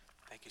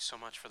Thank you so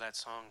much for that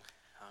song,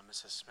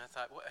 Mrs. Smith.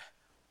 I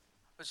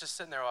was just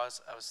sitting there, I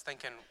was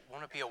thinking,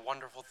 won't it be a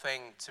wonderful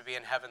thing to be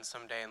in heaven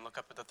someday and look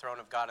up at the throne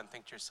of God and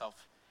think to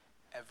yourself,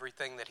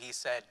 everything that he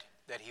said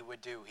that he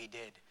would do, he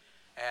did.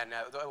 And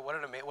what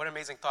an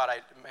amazing thought. I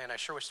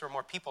sure wish there were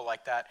more people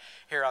like that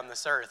here on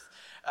this earth.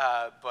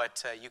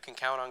 But you can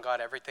count on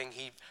God. Everything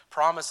he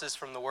promises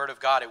from the Word of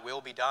God, it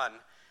will be done.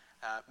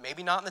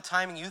 Maybe not in the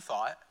timing you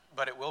thought,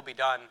 but it will be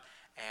done.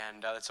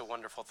 And that's a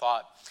wonderful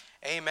thought.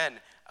 Amen.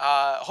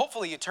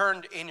 Hopefully you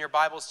turned in your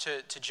Bibles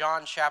to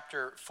John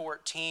chapter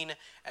 14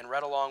 and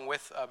read along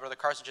with Brother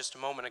Carson just a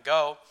moment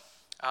ago.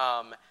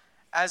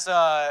 As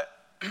a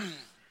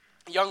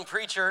young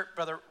preacher,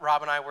 Brother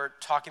Rob and I were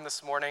talking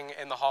this morning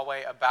in the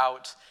hallway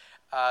about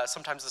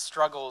sometimes the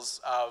struggles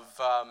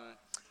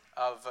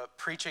of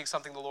preaching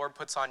something the Lord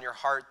puts on your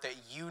heart that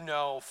you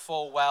know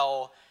full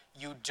well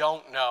you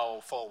don't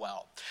know full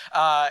well.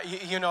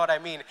 You know what I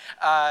mean?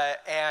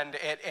 And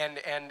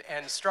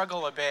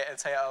struggle a bit and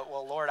say, oh,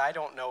 well, Lord, I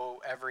don't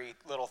know every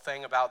little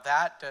thing about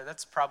that.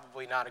 That's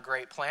probably not a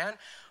great plan.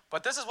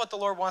 But this is what the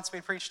Lord wants me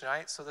to preach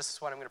tonight, so this is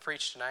what I'm going to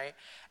preach tonight.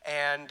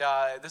 And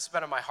this has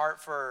been on my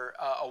heart for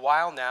a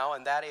while now,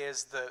 and that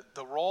is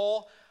the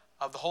role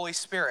of the Holy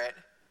Spirit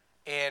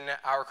in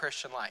our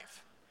Christian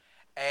life.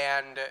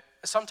 And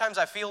sometimes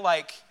I feel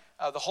like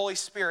the Holy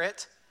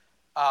Spirit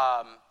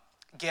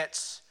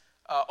gets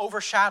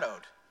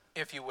overshadowed,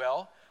 if you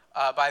will,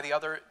 by the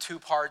other two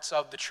parts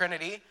of the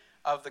Trinity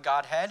of the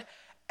Godhead.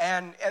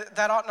 And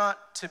that ought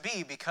not to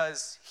be,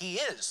 because he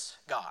is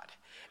God.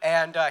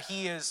 And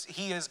he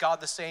is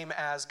God the same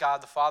as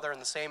God the Father and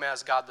the same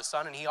as God the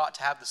Son, and he ought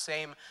to have the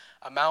same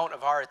amount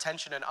of our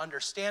attention and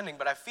understanding.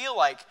 But I feel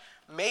like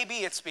maybe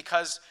it's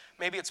because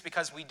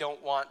we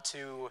don't want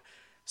to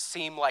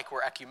seem like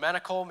we're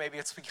ecumenical. Maybe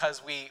it's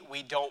because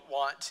we don't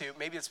want to.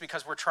 Maybe it's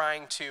because we're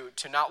trying to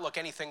not look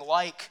anything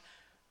like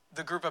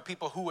the group of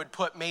people who would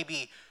put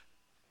maybe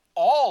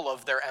all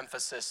of their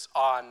emphasis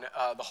on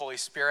the Holy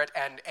Spirit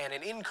and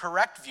an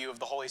incorrect view of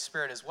the Holy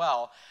Spirit as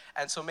well.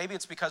 And so maybe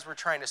it's because we're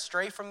trying to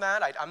stray from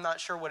that. I'm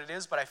not sure what it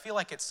is, but I feel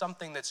like it's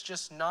something that's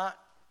just not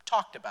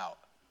talked about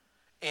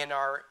in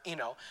our,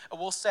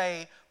 we'll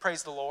say,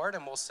 praise the Lord,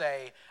 and we'll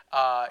say,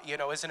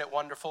 isn't it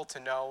wonderful to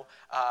know,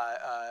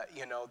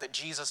 that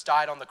Jesus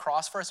died on the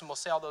cross for us, and we'll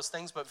say all those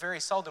things, but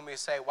very seldom we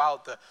say,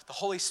 wow, the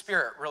Holy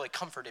Spirit really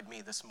comforted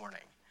me this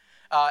morning.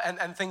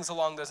 And things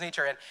along those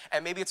nature.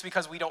 And maybe it's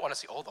because we don't want to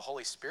see, oh, the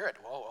Holy Spirit.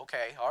 Whoa,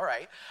 okay, all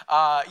right.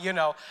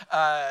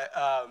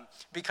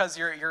 Because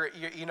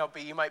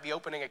but you might be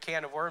opening a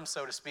can of worms,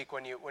 so to speak,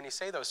 when you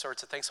say those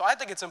sorts of things. So I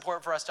think it's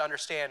important for us to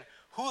understand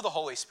who the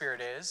Holy Spirit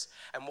is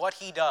and what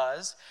he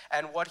does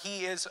and what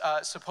he is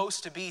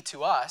supposed to be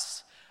to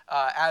us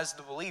as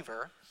the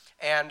believer.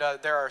 And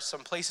there are some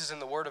places in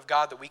the Word of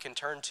God that we can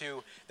turn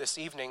to this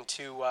evening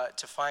to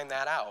find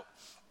that out.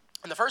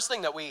 And the first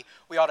thing that we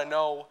ought to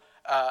know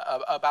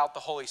about the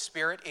Holy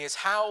Spirit is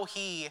how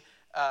he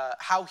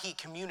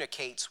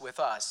communicates with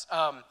us.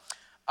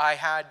 I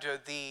had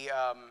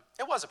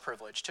it was a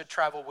privilege to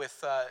travel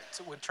with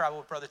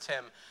Brother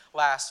Tim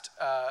last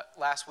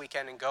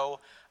weekend and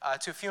go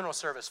to a funeral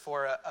service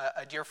for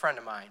a dear friend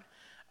of mine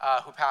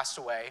who passed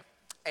away,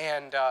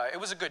 and it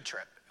was a good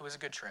trip.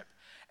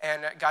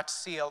 And I got to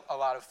see a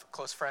lot of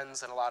close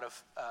friends and a lot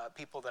of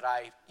people that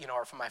I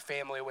are from my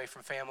family, away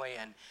from family,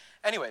 and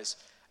anyways.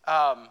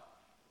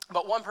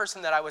 But one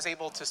person that I was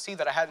able to see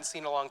that I hadn't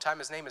seen in a long time,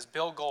 his name is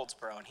Bill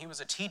Goldsboro, and he was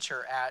a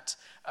teacher at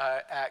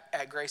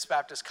Grace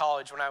Baptist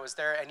College when I was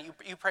there. And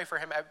you pray for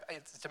him.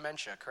 It's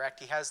dementia, correct?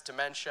 He has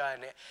dementia,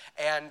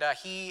 and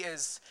he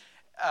is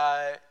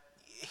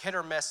hit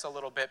or miss a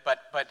little bit. But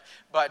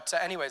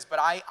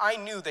I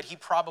knew that he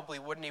probably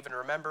wouldn't even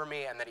remember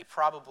me, and that he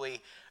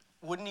probably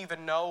wouldn't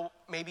even know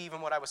maybe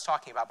even what I was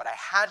talking about. But I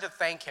had to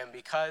thank him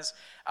because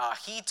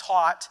he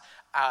taught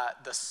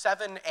the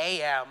 7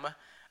 a.m.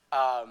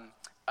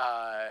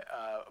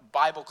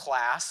 Bible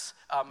class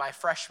my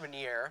freshman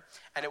year,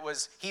 and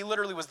he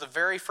literally was the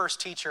very first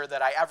teacher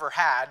that I ever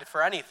had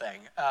for anything.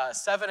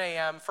 7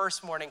 a.m.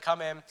 first morning,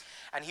 come in,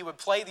 and he would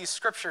play these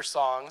scripture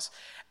songs.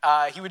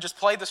 He would just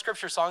play the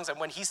scripture songs, and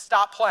when he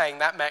stopped playing,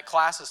 that meant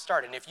classes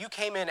started. And if you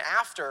came in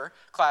after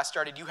class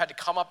started, you had to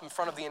come up in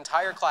front of the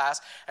entire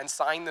class and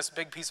sign this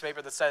big piece of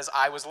paper that says,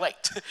 I was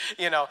late,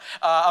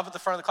 up at the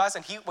front of the class.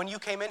 And when you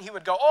came in, he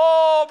would go,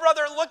 oh,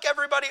 brother, look,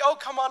 everybody, oh,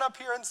 come on up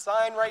here and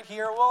sign right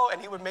here, whoa. And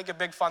he would make a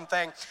big fun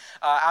thing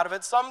out of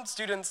it. Some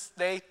students,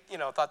 they,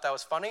 thought that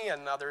was funny,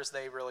 and others,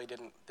 they really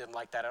didn't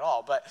like that at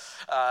all. But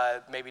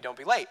maybe don't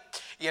be late,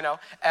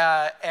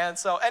 And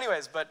so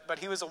anyways, but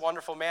he was a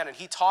wonderful man, and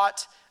he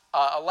taught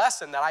a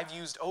lesson that I've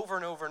used over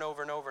and over and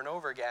over and over and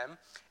over again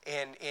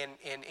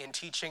in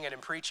teaching and in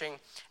preaching,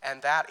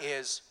 and that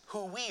is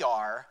who we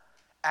are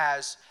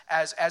as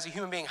a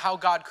human being, how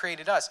God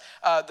created us.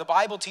 The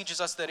Bible teaches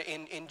us that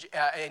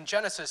in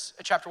Genesis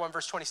chapter 1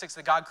 verse 26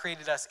 that God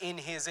created us in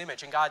his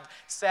image, and God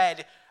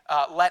said,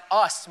 let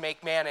us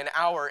make man in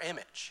our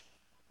image.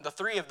 The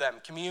three of them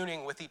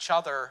communing with each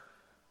other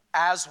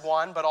as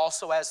one, but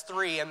also as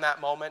three in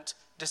that moment,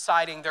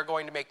 deciding they're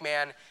going to make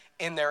man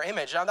in their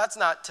image. Now, that's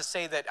not to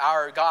say that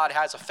our God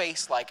has a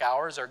face like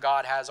ours or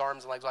God has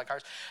arms and legs like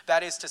ours.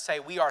 That is to say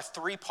we are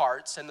three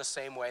parts in the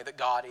same way that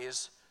God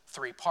is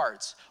three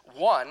parts.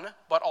 One,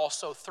 but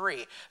also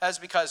three. That is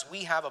because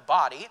we have a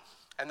body,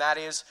 and that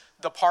is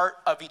the part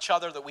of each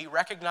other that we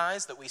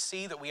recognize, that we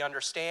see, that we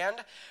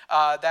understand.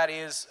 That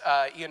is,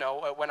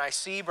 when I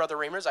see Brother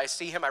Reimers, I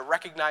see him, I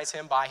recognize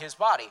him by his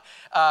body.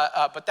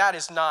 But that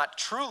is not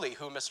truly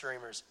who Mr.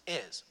 Reimers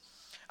is.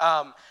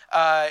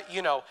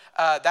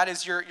 That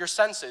is your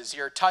senses,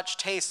 your touch,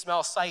 taste,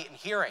 smell, sight, and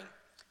hearing,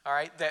 all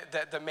right,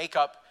 that make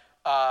up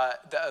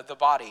the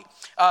body.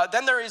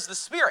 Then there is the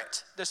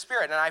spirit,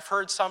 and I've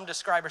heard some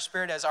describe our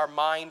spirit as our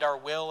mind, our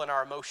will, and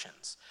our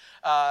emotions.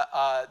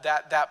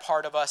 That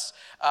part of us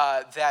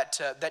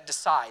that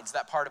decides,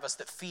 that part of us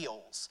that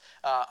feels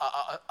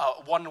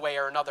one way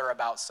or another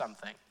about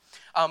something.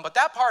 But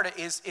that part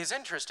is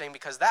interesting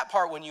because that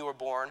part when you were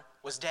born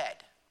was dead.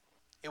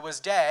 It was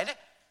dead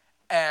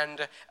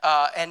and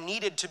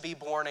needed to be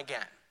born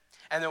again.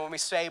 And then when we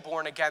say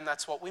born again,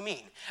 that's what we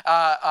mean.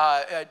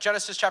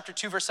 Genesis chapter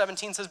 2, verse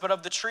 17 says, "But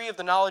of the tree of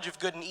the knowledge of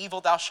good and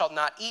evil thou shalt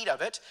not eat of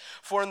it,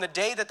 for in the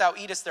day that thou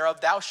eatest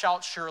thereof thou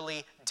shalt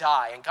surely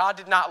die." And God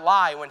did not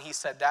lie when he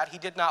said that. He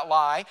did not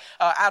lie.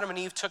 Adam and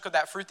Eve took of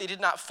that fruit. They did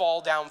not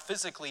fall down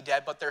physically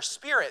dead, but their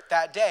spirit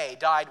that day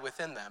died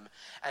within them.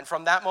 And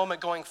from that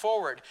moment going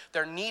forward,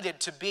 there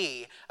needed to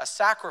be a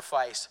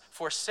sacrifice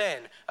for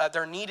sin.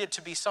 There needed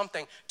to be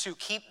something to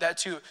keep that,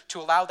 to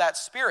allow that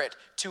spirit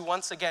to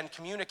once again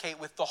communicate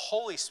with the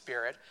Holy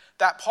Spirit.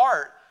 That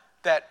part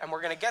that, and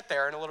we're going to get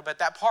there in a little bit,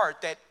 that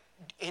part that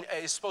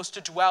is supposed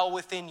to dwell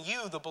within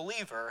you, the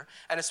believer,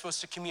 and is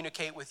supposed to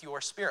communicate with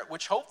your spirit,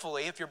 which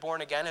hopefully, if you're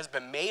born again, has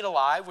been made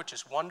alive, which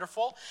is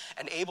wonderful,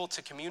 and able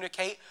to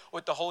communicate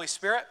with the Holy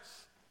Spirit.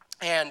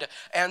 And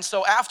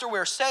so after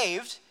we're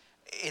saved,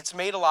 it's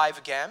made alive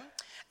again.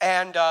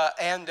 And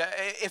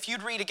if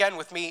you'd read again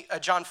with me,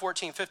 John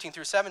 14, 15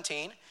 through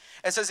 17,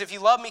 it says, "If you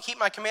love me, keep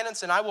my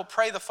commandments, and I will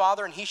pray the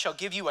Father, and he shall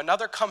give you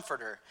another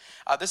comforter."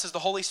 This is the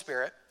Holy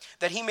Spirit,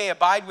 "that he may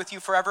abide with you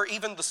forever,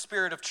 even the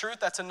Spirit of truth."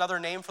 That's another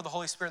name for the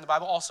Holy Spirit in the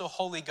Bible. Also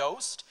Holy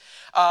Ghost,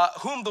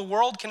 "whom the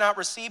world cannot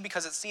receive,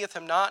 because it seeth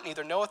him not,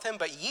 neither knoweth him,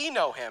 but ye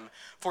know him,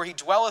 for he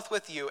dwelleth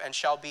with you and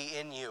shall be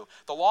in you."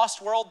 The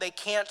lost world, they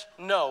can't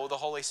know the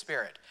Holy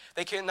Spirit.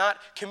 They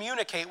cannot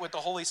communicate with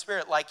the Holy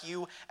Spirit like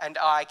you and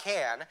I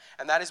can,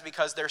 and that is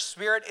because their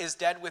spirit is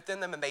dead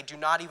within them and they do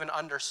not even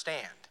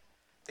understand.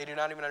 They do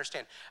not even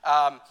understand.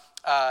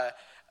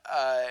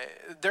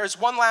 There's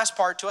one last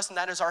part to us, and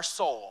that is our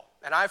soul.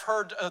 And I've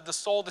heard the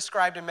soul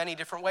described in many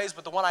different ways,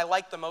 but the one I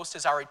like the most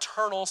is our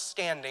eternal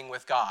standing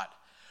with God,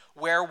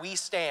 where we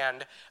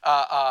stand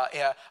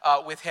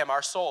with him.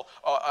 Our soul,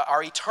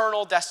 our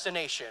eternal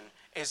destination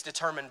is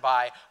determined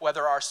by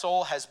whether our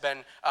soul has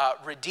been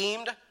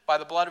redeemed by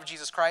the blood of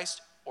Jesus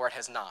Christ or it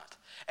has not.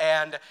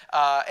 And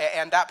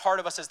that part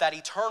of us is that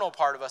eternal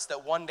part of us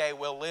that one day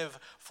will live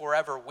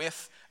forever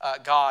with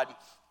God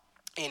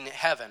in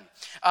heaven.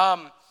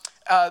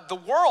 The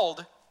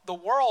world,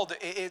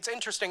 it's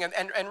interesting,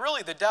 and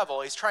really the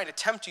devil, he's trying to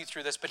tempt you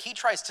through this, but he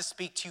tries to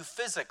speak to you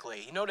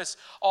physically. You notice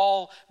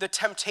all the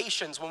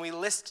temptations, when we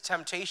list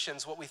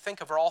temptations, what we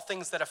think of are all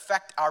things that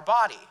affect our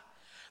body.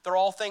 They're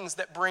all things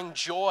that bring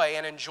joy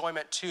and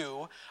enjoyment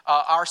to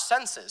our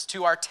senses,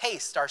 to our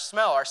taste, our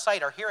smell, our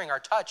sight, our hearing, our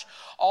touch.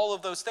 All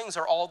of those things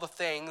are all the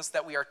things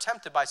that we are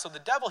tempted by. So the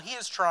devil, he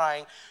is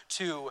trying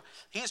to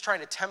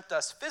tempt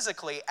us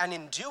physically, and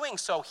in doing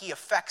so, he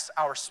affects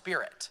our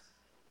spirit.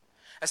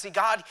 And see,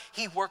 God,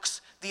 he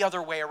works the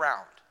other way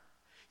around.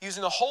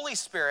 Using the Holy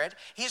Spirit,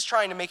 he's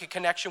trying to make a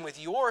connection with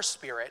your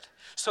spirit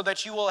so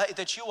that you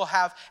will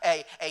have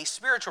a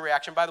spiritual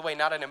reaction. By the way,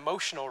 not an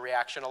emotional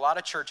reaction. A lot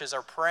of churches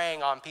are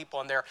preying on people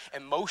and their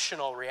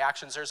emotional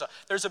reactions.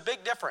 There's a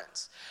big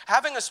difference.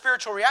 Having a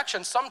spiritual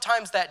reaction,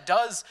 sometimes that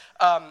does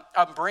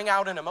bring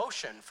out an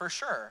emotion, for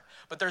sure.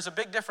 But there's a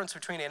big difference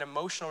between an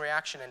emotional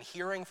reaction and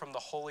hearing from the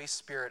Holy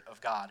Spirit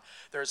of God.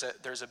 There's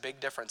a big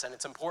difference, and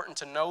it's important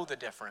to know the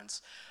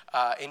difference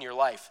in your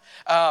life.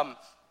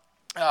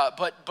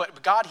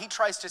 But God, he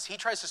tries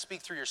to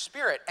speak through your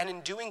spirit, and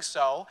in doing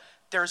so,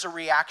 there's a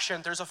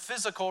reaction. There's a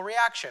physical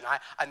reaction.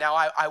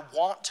 I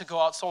want to go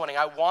out soul winning.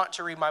 I want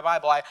to read my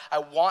Bible. I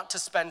want to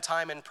spend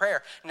time in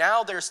prayer.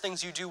 Now there's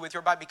things you do with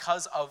your Bible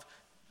because of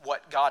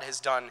what God has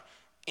done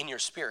in your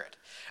spirit.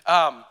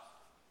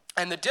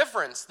 And the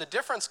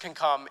difference can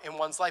come in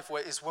one's life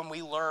is when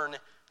we learn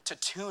to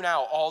tune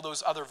out all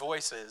those other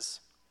voices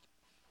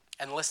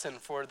and listen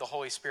for the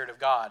Holy Spirit of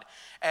God.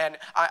 And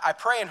I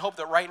pray and hope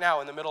that right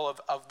now in the middle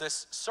of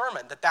this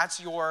sermon, that's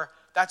your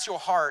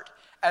heart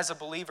as a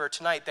believer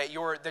tonight, that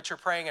you're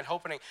praying and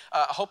hoping,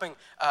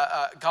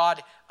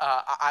 God,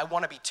 I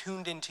want to be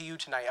tuned into you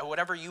tonight.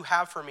 Whatever you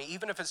have for me,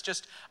 even if it's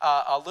just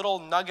a little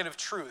nugget of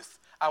truth,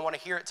 I want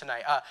to hear it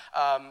tonight.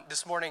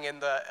 This morning in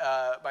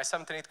my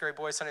 7th and 8th grade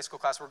boys Sunday school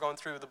class, we're going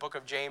through the book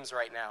of James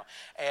right now.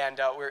 And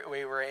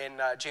we were in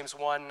James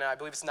 1, I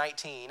believe it's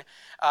 19.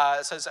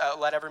 It says,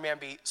 let every man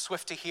be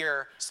swift to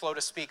hear, slow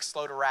to speak,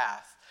 slow to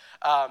wrath.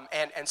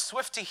 And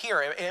swift to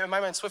hear, in my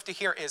mind, swift to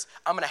hear is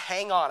I'm going to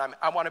hang on.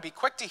 I want to be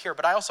quick to hear,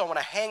 but I also want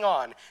to hang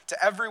on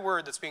to every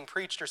word that's being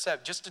preached or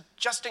said,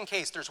 just in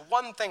case there's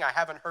one thing I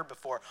haven't heard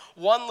before,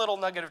 one little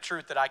nugget of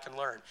truth that I can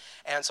learn.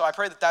 And so I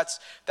pray that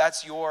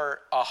that's your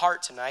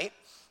heart tonight.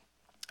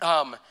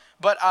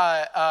 But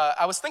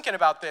I was thinking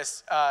about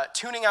this,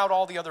 tuning out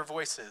all the other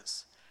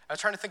voices. I was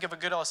trying to think of a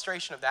good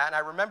illustration of that, and I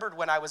remembered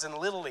when I was in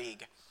Little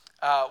League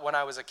when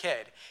I was a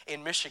kid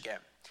in Michigan.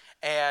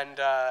 And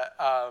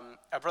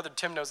Brother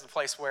Tim knows the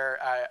place where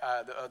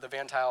the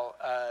Van Tile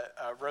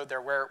Road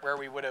there, where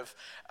we would have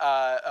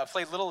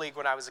played Little League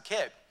when I was a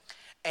kid.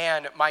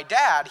 And my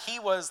dad, he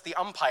was the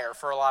umpire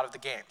for a lot of the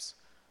games.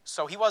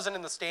 So he wasn't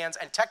in the stands,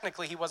 and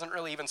technically he wasn't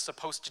really even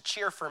supposed to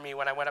cheer for me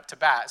when I went up to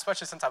bat,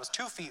 especially since I was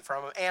 2 feet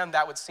from him, and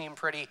that would seem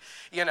pretty,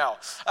 cheer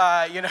for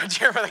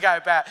the guy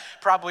at bat,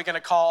 probably going to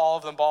call all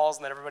of them balls,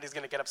 and then everybody's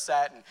going to get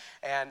upset.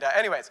 And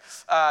anyways,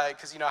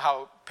 because you know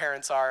how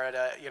parents are at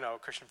a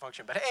Christian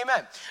function. But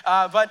amen.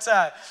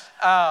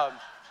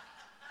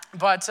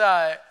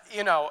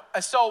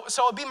 So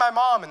it'd be my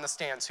mom in the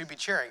stands who'd be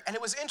cheering, and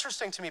it was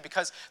interesting to me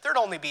because there'd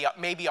only be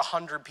maybe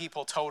 100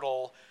 people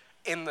total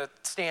in the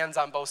stands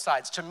on both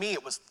sides. To me,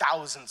 it was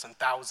thousands and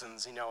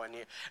thousands,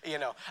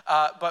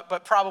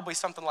 but probably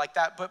something like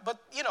that. But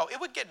it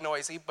would get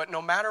noisy, but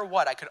no matter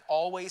what, I could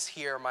always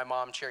hear my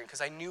mom cheering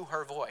because I knew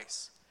her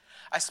voice.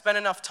 I spent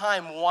enough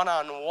time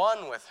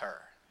one-on-one with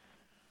her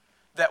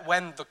that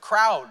when the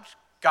crowd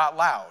got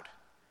loud,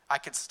 I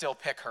could still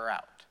pick her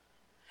out.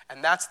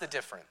 And that's the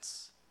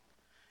difference.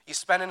 You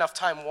spend enough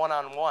time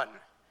one-on-one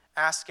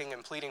asking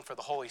and pleading for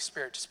the Holy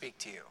Spirit to speak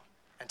to you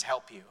and to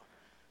help you,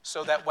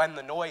 so that when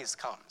the noise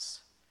comes,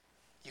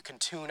 you can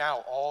tune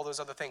out all those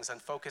other things and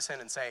focus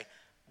in and say,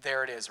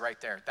 there it is right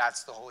there.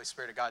 That's the Holy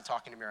Spirit of God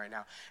talking to me right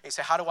now. And you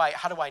say, how do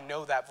I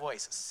know that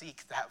voice?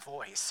 Seek that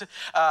voice.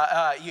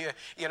 Brother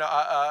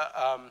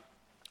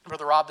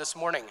Rob this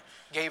morning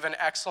gave an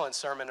excellent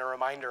sermon, a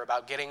reminder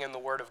about getting in the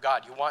Word of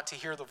God. You want to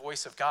hear the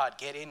voice of God,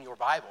 get in your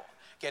Bible.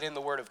 Get in the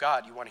Word of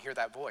God. You want to hear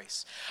that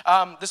voice.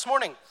 This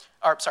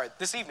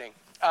evening,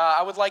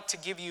 I would like to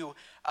give you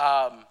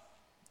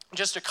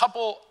just a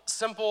couple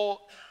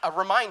simple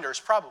reminders,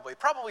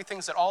 probably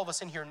things that all of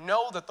us in here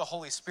know that the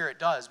Holy Spirit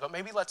does, but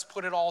maybe let's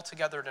put it all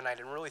together tonight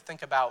and really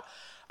think about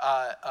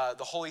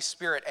the Holy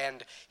Spirit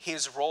and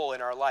his role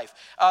in our life.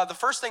 The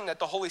first thing that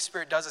the Holy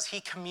Spirit does is he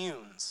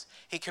communes.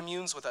 He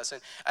communes with us.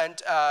 And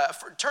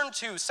turn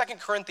to 2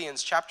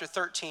 Corinthians chapter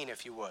 13,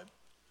 if you would.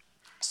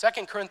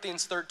 2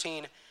 Corinthians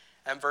 13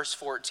 and verse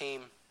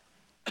 14.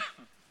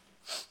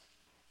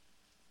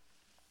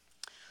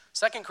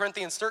 2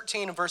 Corinthians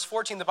 13 and verse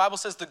 14, the Bible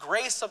says, the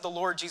grace of the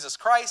Lord Jesus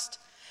Christ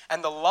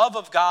and the love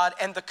of God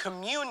and the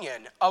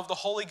communion of the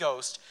Holy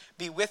Ghost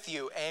be with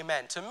you.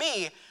 Amen. To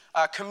me,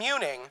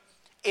 communing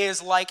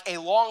is like a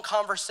long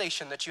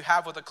conversation that you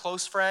have with a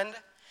close friend,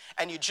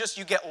 and you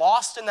get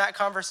lost in that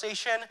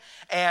conversation,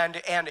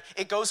 and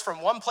it goes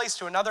from one place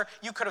to another.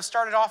 You could have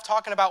started off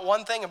talking about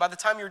one thing, and by the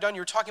time you're done,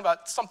 you're talking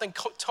about something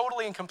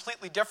totally and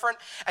completely different,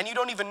 and you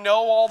don't even know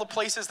all the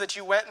places that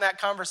you went in that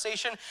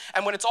conversation.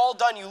 And when it's all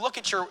done, you look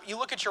at your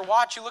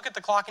watch, you look at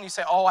the clock, and you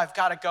say, oh, I've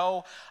got to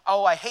go.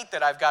 Oh, I hate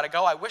that I've got to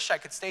go. I wish I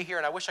could stay here,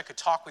 and I wish I could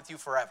talk with you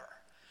forever.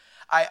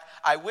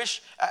 I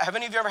wish, have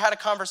any of you ever had a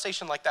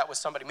conversation like that with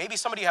somebody? Maybe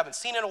somebody you haven't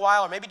seen in a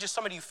while, or maybe just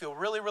somebody you feel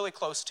really, really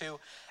close to,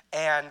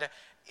 and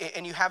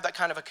you have that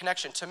kind of a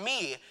connection. To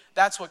me,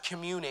 that's what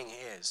communing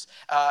is.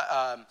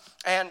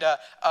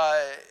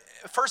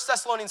 1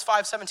 Thessalonians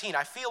 5:17,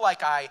 I feel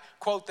like I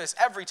quote this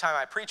every time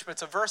I preach, but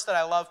it's a verse that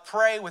I love.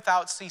 Pray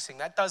without ceasing.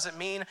 That doesn't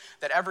mean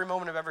that every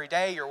moment of every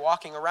day you're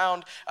walking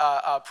around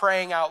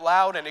praying out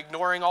loud and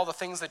ignoring all the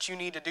things that you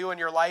need to do in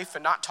your life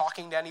and not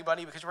talking to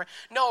anybody because you're praying.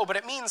 No, but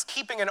it means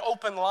keeping an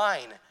open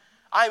line.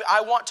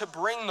 I want to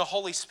bring the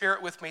Holy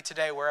Spirit with me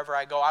today wherever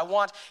I go. I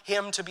want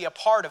him to be a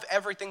part of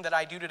everything that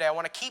I do today. I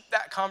want to keep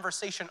that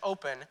conversation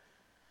open,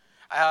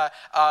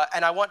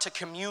 and I want to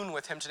commune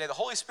with him today. The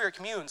Holy Spirit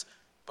communes,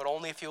 but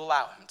only if you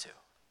allow him to.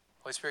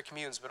 The Holy Spirit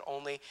communes, but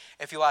only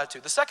if you allow him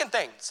to. The second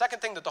thing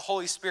that the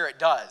Holy Spirit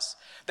does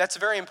that's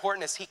very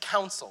important is he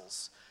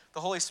counsels. The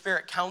Holy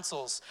Spirit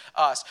counsels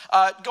us.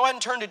 Go ahead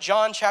and turn to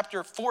John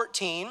chapter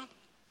 14.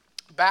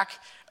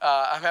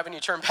 I'm having you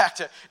turn back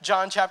to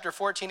John chapter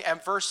 14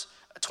 and verse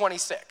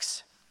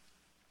 26.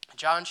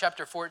 John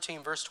chapter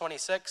 14, verse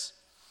 26.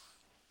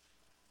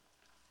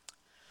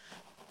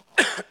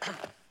 The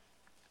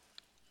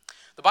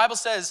Bible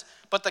says,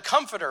 but the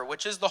Comforter,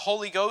 which is the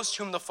Holy Ghost,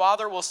 whom the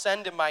Father will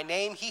send in my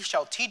name, he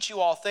shall teach you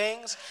all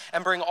things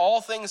and bring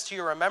all things to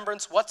your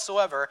remembrance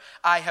whatsoever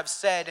I have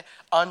said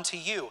unto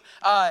you.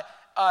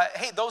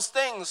 Those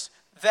things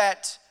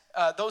that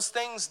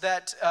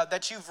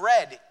you've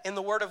read in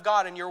the Word of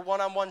God in your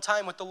one-on-one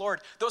time with the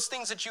Lord, those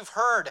things that you've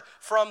heard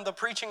from the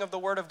preaching of the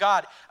Word of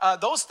God,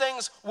 those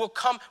things will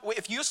come.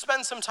 If you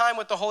spend some time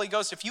with the Holy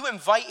Ghost, if you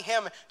invite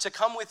him to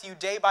come with you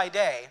day by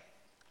day,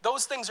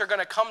 those things are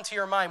going to come to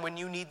your mind when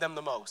you need them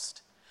the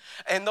most.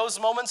 In those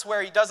moments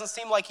where it doesn't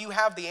seem like you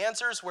have the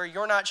answers, where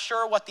you're not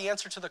sure what the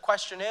answer to the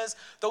question is,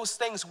 those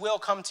things will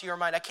come to your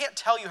mind. I can't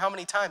tell you how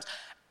many times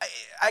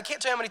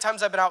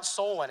I've been out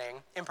soul winning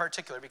in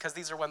particular, because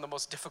these are when the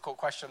most difficult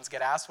questions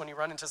get asked, when you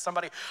run into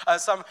somebody,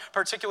 some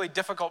particularly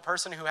difficult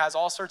person who has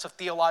all sorts of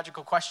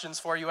theological questions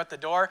for you at the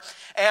door.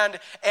 And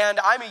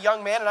I'm a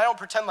young man, and I don't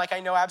pretend like I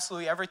know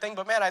absolutely everything,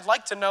 but man, I'd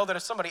like to know that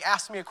if somebody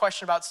asked me a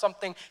question about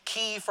something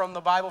key from the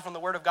Bible, from the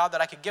Word of God,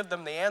 that I could give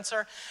them the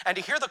answer. And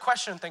to hear the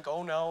question and think,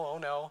 oh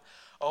no,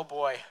 oh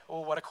boy,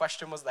 oh, what a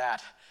question was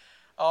that?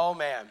 Oh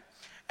man.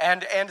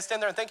 And to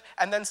stand there and think,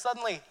 and then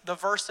suddenly the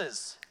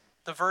verses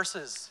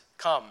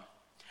come.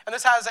 And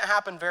this hasn't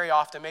happened very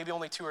often, maybe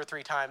only 2 or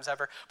 3 times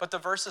ever, but the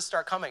verses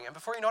start coming. And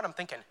before you know it, I'm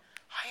thinking,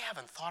 I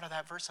haven't thought of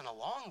that verse in a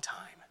long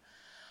time.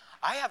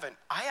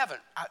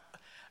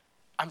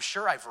 I'm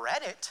sure I've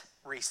read it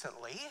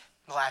recently,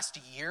 the last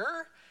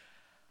year,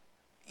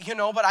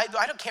 but I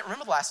can't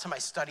remember the last time I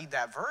studied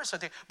that verse.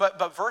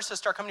 But verses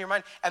start coming to your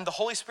mind, and the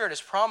Holy Spirit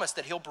has promised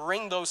that he'll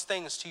bring those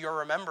things to your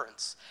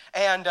remembrance.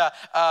 And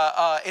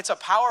it's a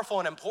powerful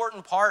and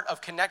important part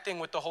of connecting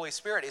with the Holy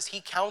Spirit, is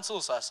he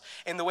counsels us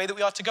in the way that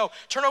we ought to go.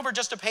 Turn over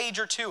just a page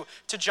or two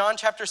to John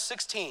chapter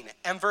 16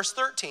 and verse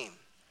 13.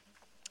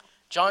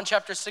 John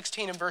chapter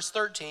 16 and verse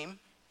 13.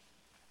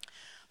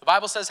 The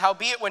Bible says,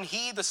 howbeit when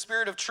he, the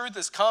Spirit of truth,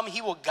 is come,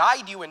 he will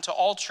guide you into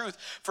all truth.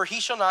 For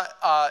he shall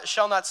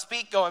not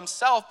speak of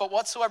himself, but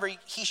whatsoever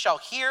he shall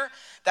hear,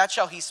 that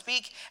shall he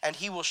speak, and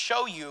he will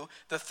show you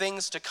the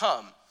things to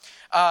come.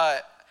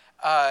 The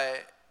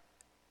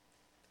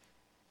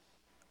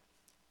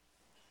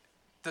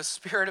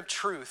Spirit of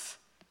truth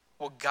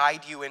will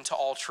guide you into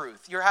all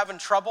truth. You're having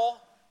trouble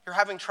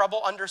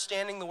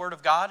understanding the Word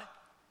of God?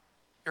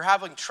 You're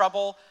having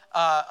trouble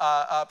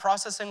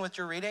processing what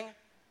you're reading?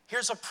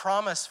 Here's a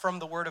promise from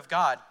the Word of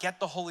God. Get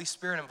the Holy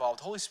Spirit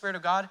involved. Holy Spirit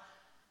of God,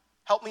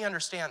 help me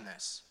understand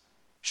this.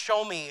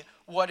 Show me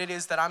what it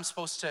is that I'm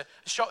supposed to,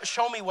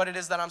 show me what it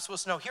is that I'm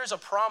supposed to know. Here's a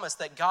promise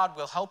that God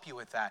will help you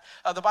with that.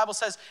 The Bible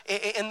says,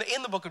 in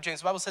the book of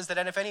James, the Bible says that,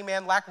 and if any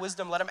man lack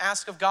wisdom, let him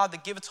ask of God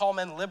that giveth to all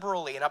men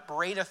liberally and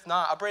upbraideth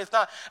not. Upbraideth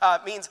not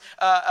means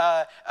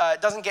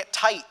doesn't get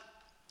tight.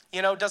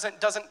 Doesn't,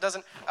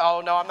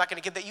 oh no, I'm not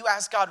going to give that. You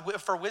ask God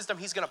for wisdom,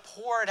 he's going to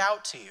pour it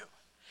out to you.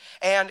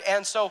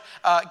 And so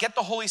get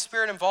the Holy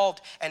Spirit involved,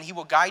 and he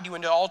will guide you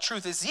into all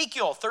truth.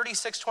 Ezekiel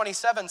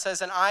 36:27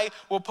 says, and I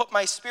will put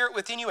my spirit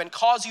within you and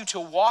cause you to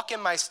walk in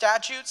my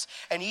statutes,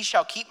 and ye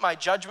shall keep my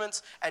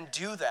judgments and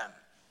do them.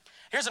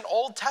 Here's an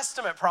Old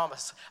Testament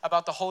promise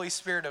about the Holy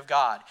Spirit of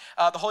God.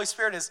 The Holy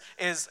Spirit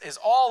is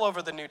all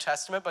over the New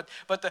Testament, but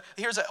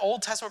here's an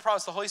Old Testament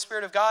promise. The Holy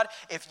Spirit of God,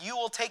 if you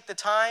will take the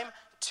time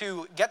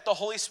to get the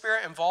Holy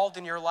Spirit involved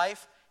in your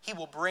life, he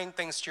will bring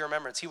things to your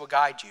remembrance. He will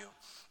guide you.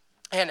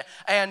 And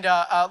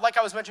like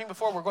I was mentioning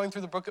before, we're going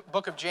through the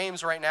book of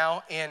James right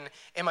now in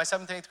my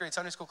 7th and 8th grade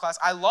Sunday school class.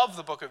 I love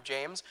the book of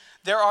James.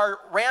 There are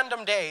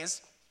random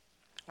days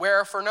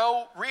where, for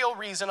no real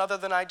reason other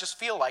than I just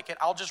feel like it,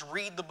 I'll just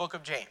read the book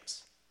of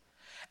James.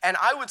 And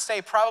I would say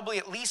probably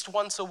at least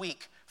once a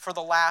week for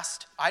the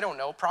last, I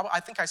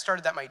think I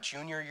started that my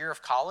junior year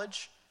of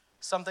college,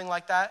 something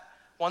like that,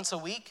 once a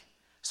week.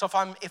 So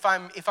if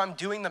I'm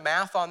doing the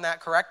math on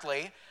that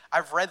correctly,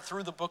 I've read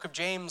through the book of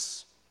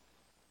James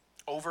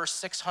over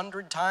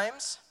 600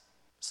 times,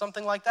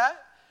 something like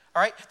that.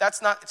 All right,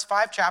 it's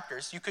 5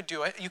 chapters. You could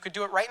do it. You could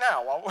do it right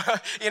now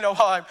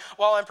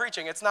while I'm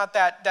preaching. It's not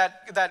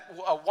that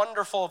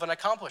wonderful of an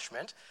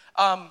accomplishment.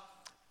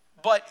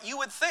 But you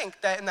would think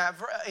that and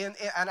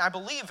I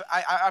believe,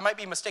 I might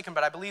be mistaken,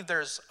 but I believe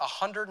there's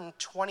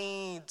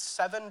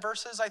 127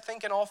 verses, I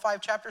think, in all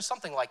 5 chapters,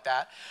 something like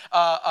that,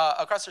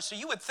 across there. So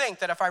you would think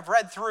that if I've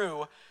read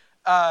through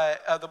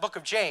the book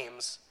of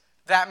James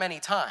that many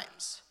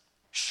times,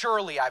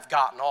 surely I've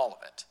gotten all of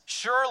it.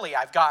 Surely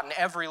I've gotten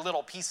every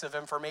little piece of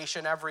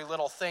information, every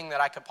little thing that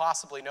I could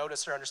possibly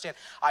notice or understand.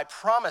 I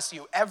promise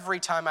you, every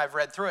time I've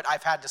read through it,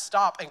 I've had to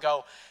stop and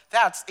go,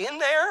 that's in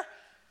there?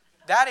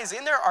 That is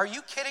in there? Are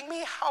you kidding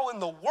me? How in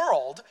the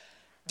world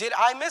did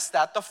I miss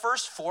that the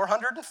first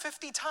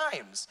 450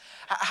 times?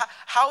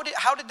 How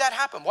did that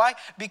happen? Why?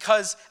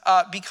 Because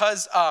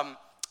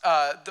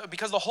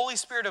the Holy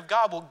Spirit of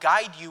God will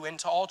guide you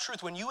into all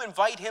truth. When you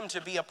invite him to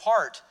be a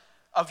part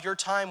of your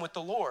time with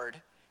the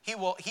Lord, he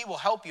will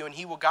help you and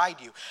he will guide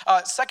you.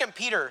 2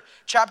 Peter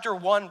chapter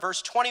 1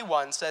 verse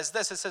 21 says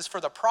this. It says, for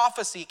the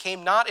prophecy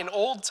came not in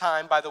old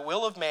time by the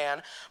will of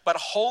man, but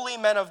holy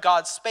men of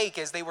God spake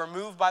as they were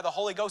moved by the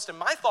Holy Ghost. And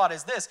my thought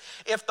is this: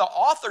 if the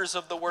authors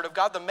of the Word of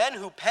God, the men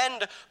who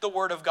penned the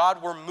Word of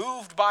God, were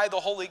moved by the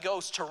Holy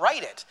Ghost to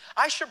write it,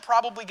 I should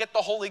probably get the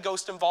Holy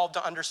Ghost involved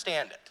to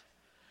understand it.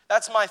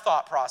 That's my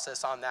thought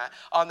process on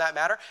that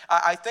matter.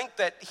 I think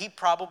that he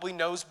probably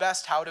knows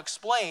best how to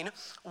explain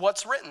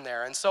what's written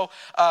there. And so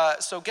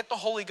get the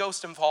Holy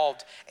Ghost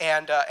involved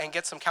and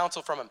get some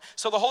counsel from him.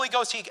 So the Holy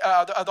Ghost,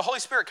 the Holy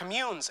Spirit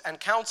communes and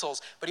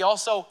counsels, but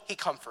he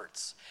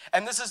comforts.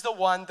 And this is the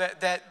one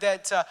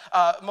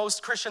that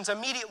most Christians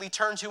immediately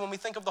turn to when we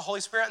think of the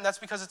Holy Spirit, and that's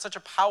because it's such a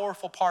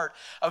powerful part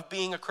of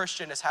being a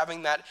Christian, is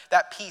having that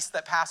peace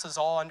that passes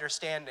all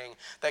understanding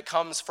that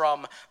comes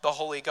from the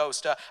Holy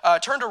Ghost.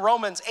 Turn to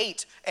Romans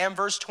 8 and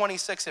verse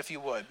 26, if you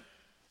would.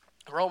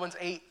 Romans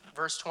 8,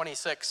 verse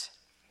 26.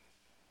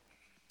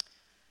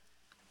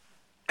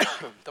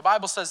 The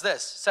Bible says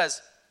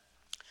this,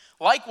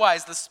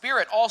 likewise the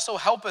Spirit also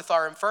helpeth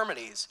our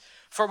infirmities,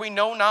 for we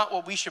know not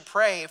what we should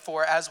pray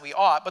for as we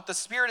ought, but the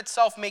Spirit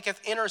itself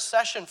maketh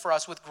intercession for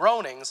us with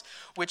groanings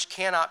which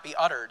cannot be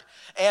uttered.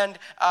 And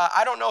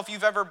I don't know if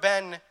you've ever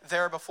been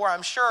there before.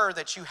 I'm sure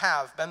that you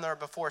have been there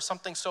before.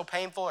 Something so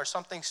painful or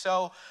something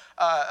so,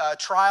 a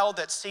trial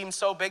that seemed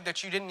so big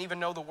that you didn't even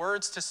know the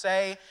words to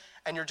say,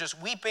 and you're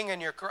just weeping and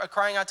you're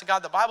crying out to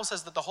God. The Bible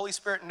says that the Holy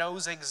Spirit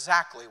knows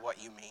exactly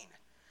what you mean.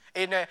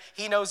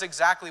 He knows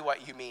exactly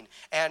what you mean,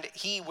 and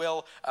he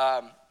will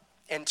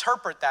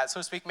interpret that, so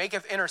to speak,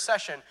 maketh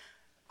intercession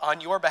on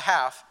your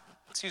behalf,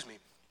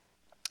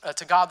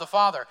 to God the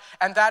Father.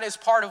 And that is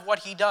part of what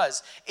he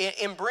does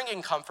in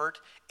bringing comfort,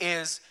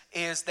 is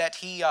that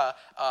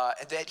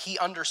he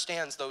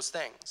understands those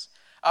things.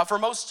 For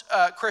most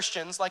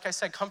Christians, like I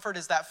said, comfort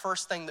is that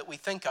first thing that we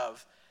think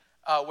of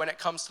when it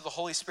comes to the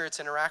Holy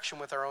Spirit's interaction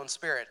with our own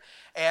spirit.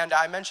 And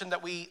I mentioned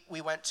that we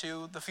went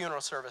to the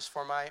funeral service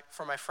for my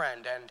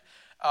friend, and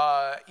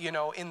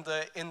in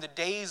the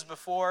days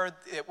before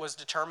it was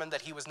determined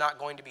that he was not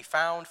going to be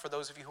found, for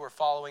those of you who are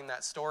following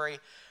that story,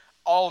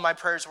 all of my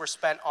prayers were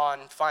spent on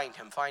find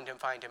him.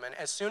 And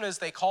as soon as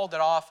they called it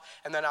off,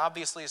 and then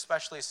obviously,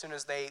 especially as soon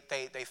as they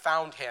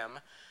found him,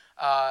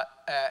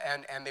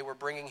 and they were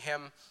bringing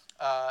him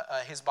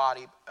his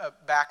body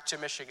back to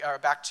Michigan, or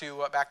back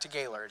to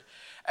Gaylord,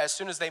 as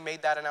soon as they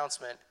made that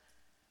announcement,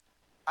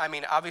 I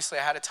mean, obviously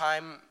I had a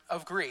time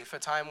of grief, a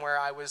time where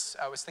I was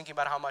thinking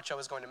about how much I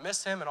was going to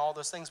miss him and all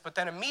those things, but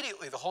then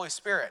immediately the Holy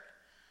Spirit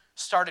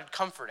started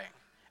comforting.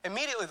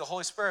 Immediately the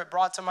Holy Spirit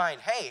brought to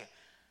mind, hey,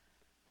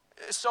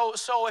 so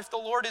if the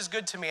Lord is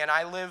good to me and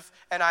I live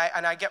and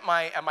I get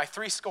my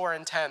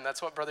 70,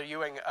 that's what Brother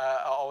Ewing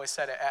always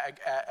said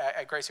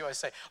at Grace. He always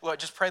say, Lord,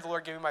 just pray the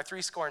Lord give me my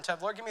 70.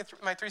 Lord, give me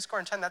my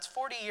 70. That's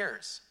 40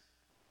 years.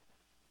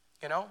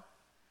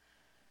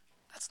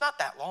 That's not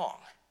that long.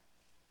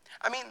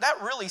 I mean,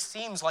 that really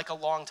seems like a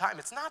long time.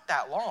 It's not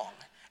that long.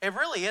 It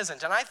really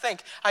isn't. And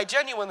I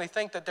genuinely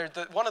think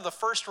that one of the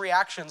first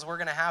reactions we're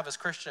going to have as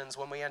Christians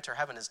when we enter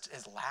heaven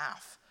is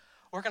laugh.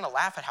 We're going to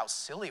laugh at how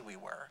silly we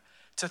were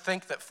to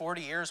think that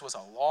 40 years was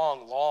a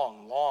long,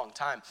 long, long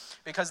time.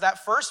 Because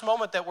that first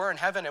moment that we're in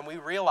heaven and we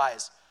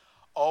realize,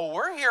 oh,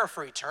 we're here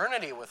for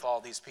eternity with all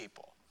these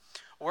people.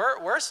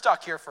 We're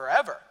stuck here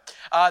forever.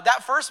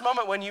 That first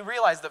moment when you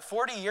realize that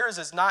 40 years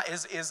is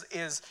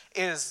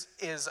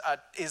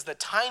the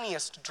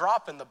tiniest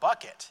drop in the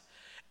bucket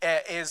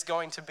is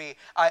going to be.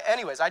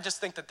 Anyways, I just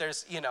think that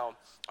there's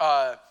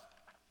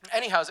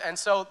anyhow, and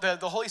so the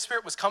Holy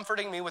Spirit was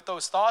comforting me with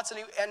those thoughts, and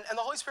the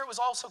Holy Spirit was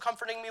also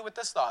comforting me with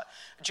this thought.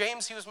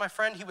 James, he was my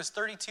friend. He was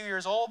 32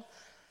 years old.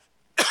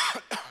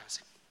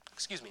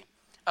 Excuse me.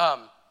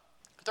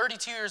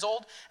 32 years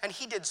old, and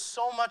he did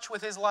so much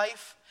with his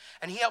life,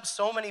 and he helped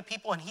so many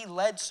people, and he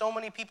led so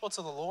many people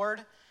to the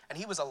Lord, and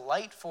he was a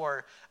light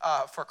for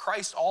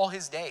Christ all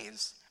his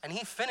days. And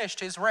he finished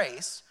his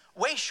race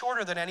way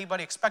shorter than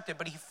anybody expected,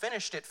 but he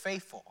finished it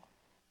faithful.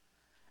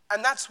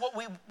 And that's what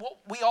we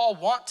all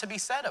want to be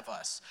said of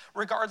us,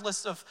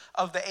 regardless of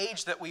the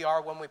age that we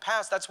are when we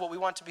pass. That's what we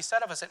want to be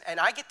said of us, and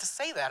I get to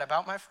say that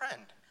about my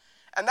friend.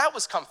 And that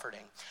was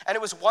comforting. And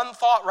it was one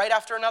thought right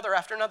after another,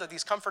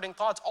 these comforting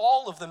thoughts,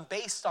 all of them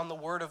based on the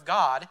Word of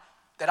God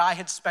that I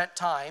had spent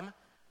time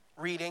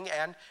reading.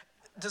 And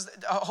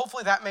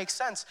hopefully that makes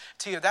sense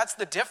to you. That's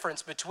the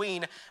difference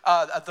between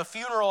the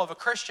funeral of a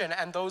Christian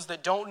and those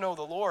that don't know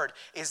the Lord,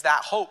 is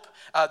that hope.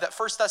 That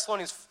 1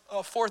 Thessalonians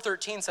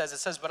 4:13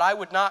 says, but I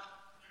would not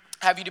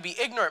have you to be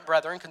ignorant,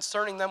 brethren,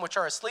 concerning them which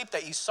are asleep,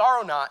 that ye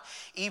sorrow not,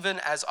 even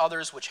as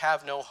others which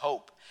have no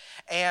hope.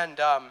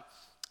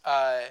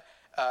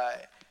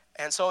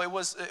 And so it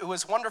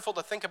was wonderful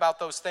to think about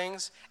those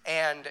things,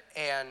 and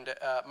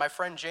my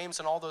friend James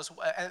and all those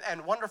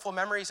and wonderful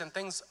memories and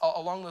things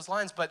along those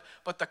lines. But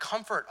the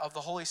comfort of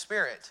the Holy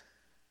Spirit,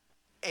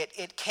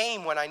 it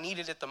came when I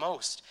needed it the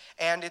most,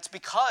 and it's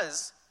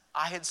because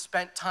I had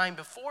spent time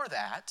before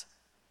that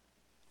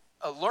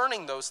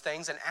learning those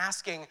things and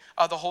asking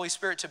the Holy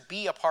Spirit to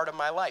be a part of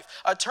my life.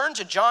 Turn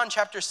to John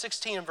chapter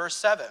 16 and verse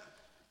 7.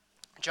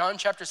 John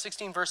chapter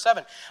 16, verse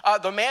 7.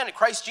 The man,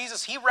 Christ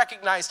Jesus, he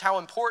recognized how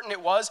important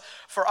it was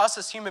for us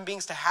as human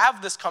beings to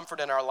have this comfort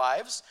in our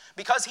lives,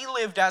 because he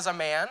lived as a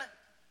man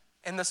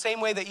in the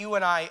same way that you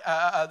and I,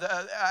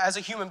 as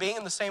a human being,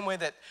 in the same way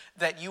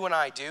that you and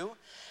I do.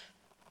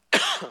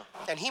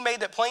 And he made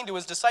that plain to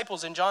his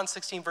disciples in John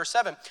 16, verse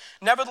 7.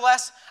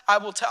 Nevertheless,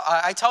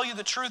 I tell you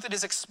the truth, it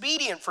is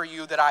expedient for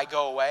you that I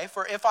go away.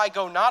 For if I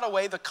go not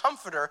away, the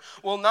Comforter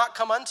will not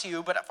come unto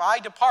you. But if I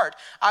depart,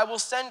 I will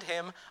send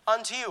him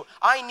unto you.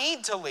 I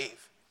need to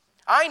leave.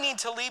 I need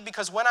to leave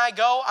because when I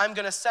go, I'm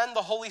going to send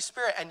the Holy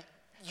Spirit. And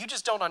you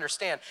just don't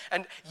understand.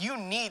 And you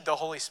need the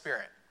Holy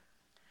Spirit.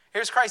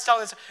 Here's Christ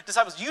telling his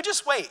disciples, you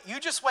just wait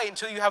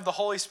until you have the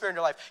Holy Spirit in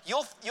your life.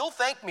 You'll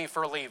thank me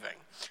for leaving,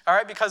 all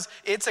right? Because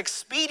it's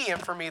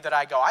expedient for me that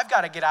I go. I've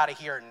got to get out of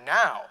here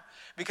now.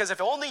 Because if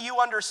only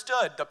you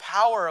understood the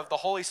power of the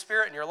Holy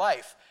Spirit in your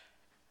life,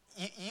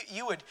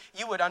 you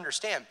would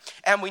understand.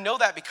 And we know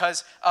that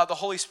because the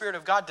Holy Spirit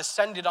of God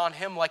descended on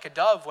him like a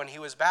dove when he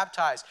was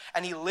baptized.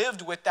 And he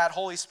lived with that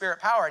Holy Spirit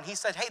power. And he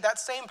said, hey, that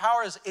same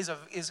power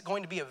is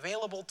going to be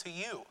available to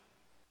you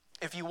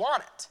if you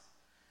want it.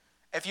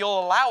 If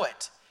you'll allow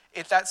it,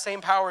 if that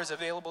same power is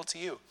available to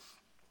you.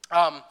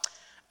 My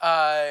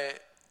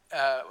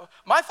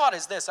thought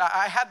is this.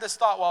 I had this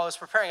thought while I was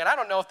preparing, and I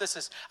don't know if this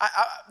is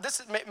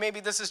maybe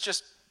this is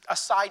just a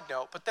side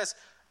note, but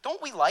don't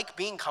we like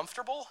being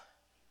comfortable?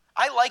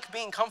 I like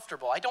being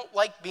comfortable. I don't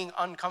like being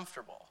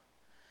uncomfortable.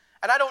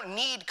 And I don't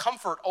need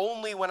comfort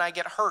only when I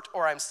get hurt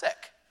or I'm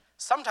sick.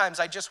 Sometimes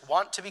I just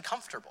want to be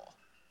comfortable.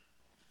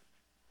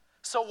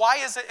 So why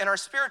is it in our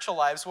spiritual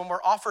lives when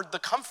we're offered the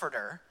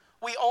Comforter,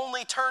 we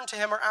only turn to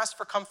him or ask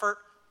for comfort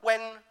when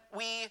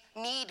we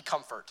need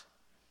comfort?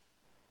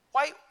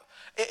 Why,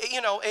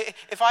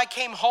 if I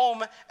came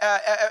home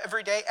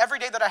every day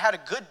that I had a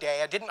good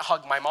day, I didn't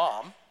hug my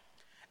mom.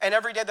 And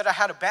every day that I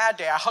had a bad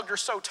day, I hugged her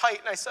so tight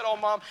and I said, oh,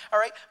 Mom, all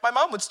right? My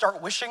mom would start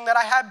wishing that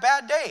I had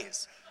bad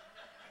days.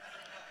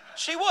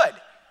 She would.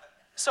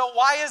 So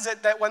why is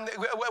it that when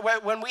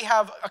we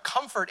have a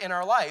comfort in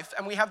our life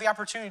and we have the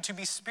opportunity to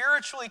be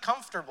spiritually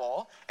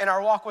comfortable in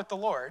our walk with the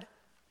Lord,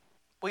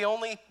 we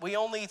only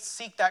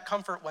seek that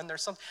comfort when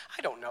there's something?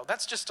 I don't know.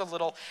 That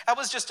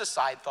was just a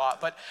side thought,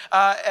 but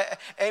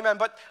amen.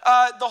 But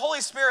the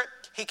Holy Spirit,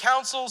 he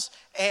communes,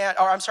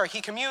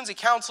 he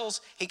counsels,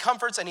 he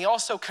comforts, and he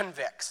also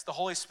convicts. The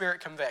Holy Spirit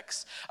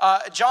convicts.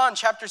 John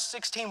chapter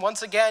 16,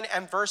 once again,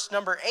 and verse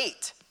number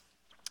 8.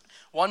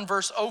 One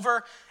verse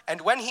over,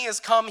 and when he is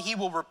come, he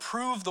will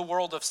reprove the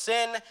world of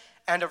sin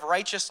and of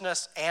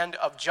righteousness and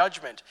of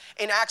judgment.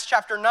 In Acts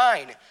chapter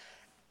 9,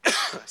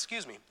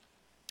 excuse me,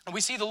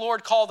 we see the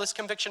Lord call this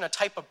conviction a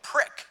type of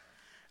prick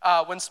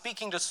when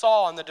speaking to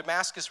Saul on the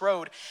Damascus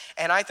road.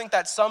 And I think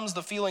that sums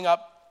the feeling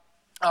up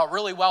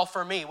really well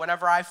for me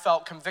whenever I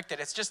felt convicted.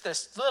 It's just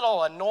this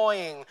little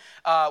annoying,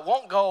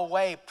 won't go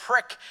away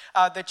prick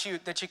that you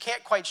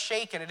can't quite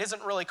shake, and it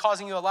isn't really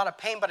causing you a lot of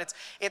pain, but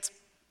it's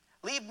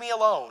leave me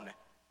alone.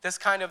 This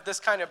kind of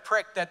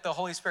prick that the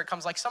Holy Spirit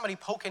comes like somebody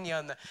poking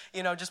you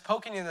just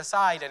poking you in the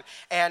side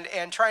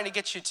and trying to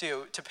get you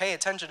to pay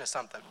attention to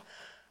something.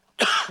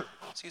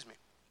 Excuse me.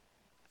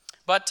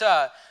 But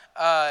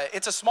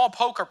it's a small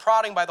poke or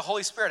prodding by the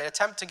Holy Spirit, an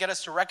attempt to get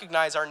us to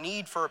recognize our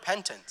need for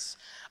repentance.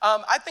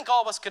 I think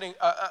all of us could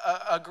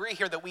agree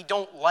here that we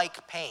don't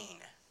like pain.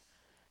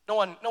 No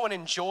one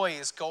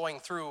enjoys going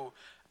through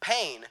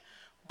pain.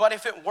 But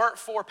if it weren't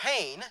for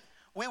pain,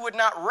 we would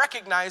not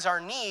recognize our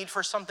need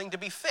for something to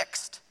be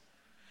fixed.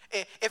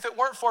 If it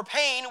weren't for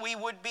pain, we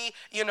would be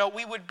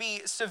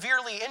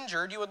severely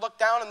injured. You would look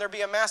down and there'd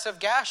be a massive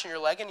gash in your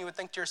leg, and you would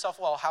think to yourself,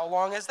 well, how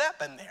long has that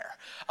been there?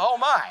 Oh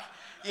my,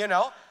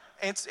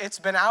 it's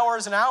been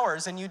hours and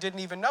hours and you didn't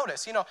even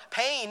notice.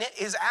 Pain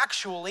is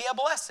actually a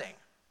blessing.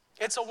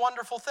 It's a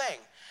wonderful thing.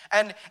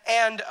 And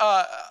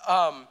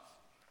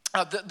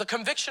the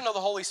conviction of the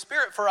Holy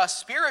Spirit for us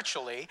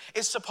spiritually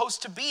is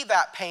supposed to be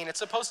that pain. It's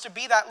supposed to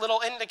be that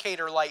little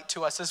indicator light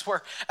to us as we're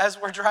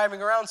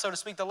driving around, so to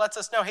speak, that lets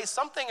us know, hey,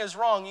 something is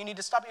wrong. You need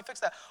to stop and fix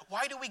that.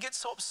 Why do we get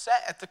so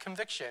upset at the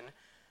conviction?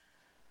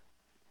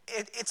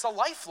 It's a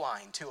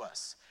lifeline to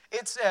us.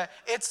 It's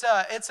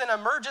an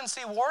emergency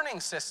warning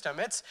system.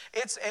 It's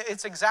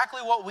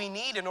exactly what we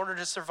need in order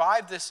to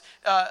survive this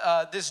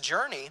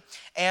journey.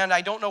 And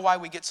I don't know why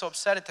we get so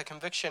upset at the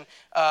conviction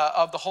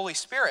of the Holy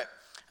Spirit.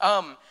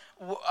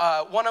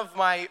 One of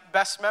my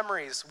best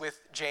memories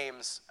with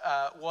James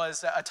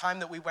was a time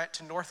that we went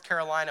to North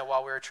Carolina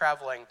while we were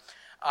traveling,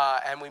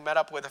 and we met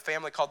up with a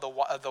family called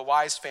the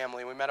Wise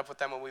family. We met up with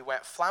them when we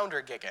went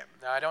flounder gigging.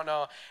 Now, I don't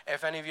know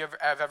if any of you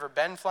have ever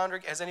been flounder.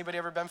 Has anybody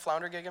ever been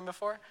flounder gigging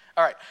before?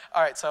 All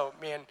right. So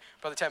me and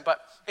Brother Tim, but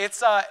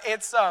it's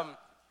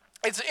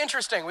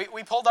interesting.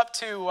 We pulled up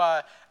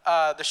to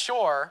the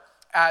shore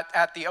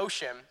at the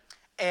ocean,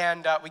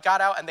 and we got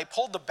out, and they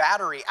pulled the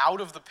battery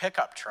out of the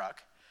pickup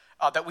truck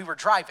that we were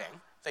driving.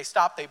 They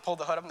stopped, they pulled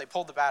the hood up, and they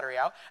pulled the battery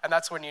out. And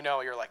that's when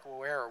you're like, well,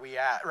 where are we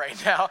at right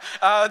now?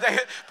 They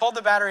pulled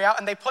the battery out,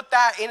 and they put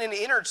that in an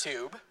inner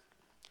tube,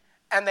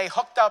 and they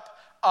hooked up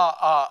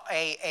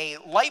a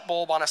light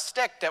bulb on a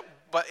stick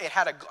but it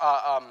had a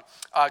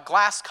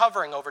glass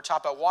covering over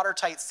top, a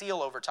watertight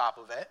seal over top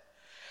of it.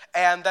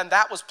 And then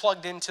that was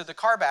plugged into the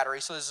car battery,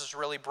 so there's this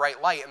really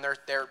bright light, and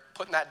they're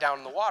putting that down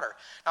in the water.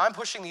 Now I'm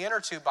pushing the inner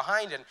tube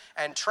behind,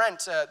 and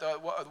Trent,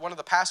 one of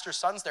the pastor's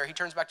sons there, he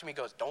turns back to me and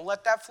goes, "Don't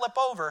let that flip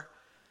over."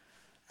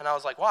 And I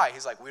was like, "Why?"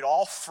 He's like, "We'd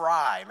all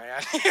fry,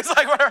 man." He's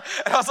like, "Whatever."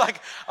 And I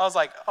was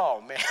like,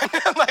 "Oh man."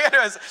 Like,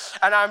 anyways,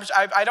 and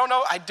I don't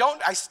know,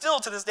 I still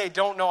to this day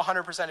don't know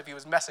 100% if he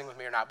was messing with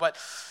me or not, but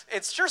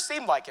it sure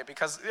seemed like it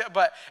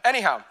but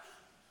anyhow.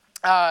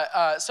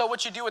 So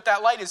what you do with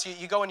that light is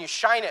you go and you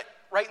shine it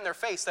right in their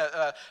face.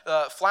 The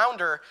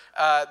flounder,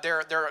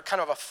 they're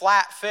kind of a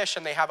flat fish,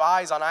 and they have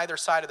eyes on either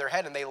side of their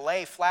head, and they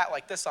lay flat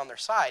like this on their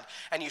side.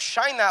 And you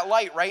shine that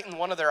light right in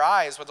one of their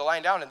eyes with the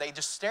lying down, and they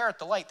just stare at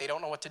the light. They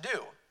don't know what to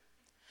do.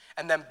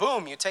 And then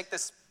boom, you take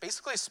this,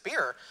 basically a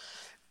spear.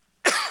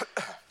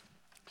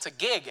 It's a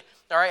gig,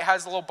 all right? It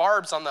has little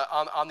barbs on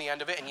the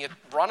end of it, and you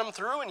run them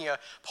through, and you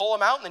pull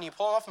them out, and then you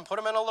pull them off and put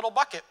them in a little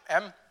bucket.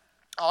 And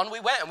on we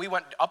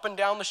went up and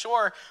down the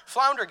shore,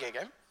 flounder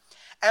gigging.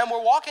 And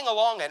we're walking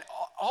along, and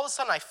all of a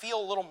sudden I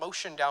feel a little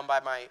motion down by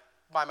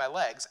my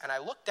legs, and I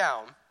look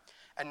down,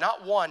 and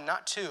not one,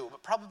 not two,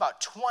 but probably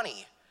about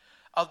 20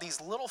 of these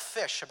little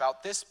fish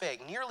about this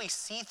big, nearly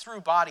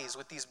see-through bodies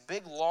with these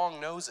big long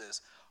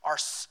noses are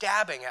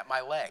stabbing at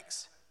my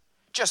legs,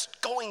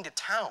 just going to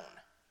town.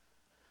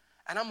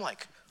 And I'm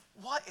like,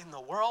 what in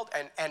the world?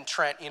 And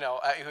Trent,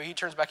 he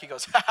turns back, he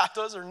goes,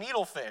 "Those are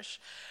needlefish."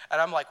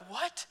 And I'm like,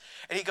 "What?"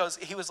 And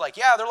he was like,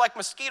 "Yeah, they're like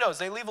mosquitoes.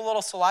 They leave a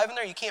little saliva in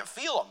there. You can't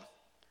feel them."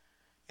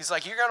 He's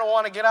like, "You're gonna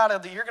want to get out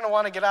of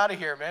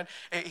here, man."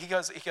 He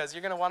goes,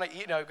 "You're gonna want to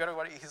eat."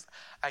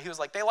 He was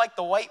like, "They like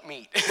the white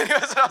meat." And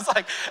I was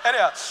like,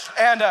 anyhow,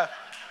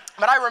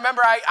 but I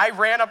remember I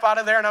ran up out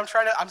of there, and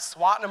I'm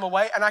swatting them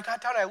away, and I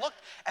got down and I looked,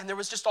 and there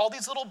was just all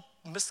these little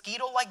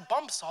mosquito-like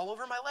bumps all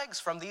over my legs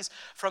from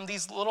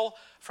these little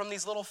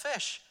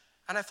fish.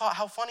 And I thought,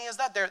 how funny is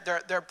that?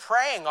 They're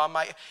preying on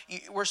my.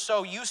 We're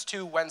so used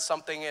to when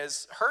something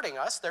is hurting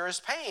us, there is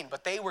pain,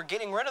 but they were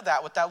getting rid of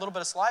that with that little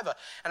bit of saliva.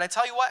 And I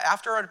tell you what,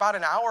 after about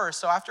an hour or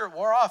so after it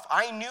wore off,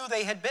 I knew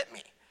they had bit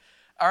me.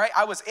 All right,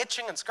 I was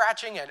itching and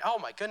scratching, and oh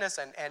my goodness,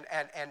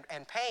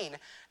 and pain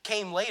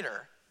came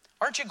later.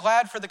 Aren't you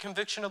glad for the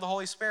conviction of the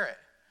Holy Spirit?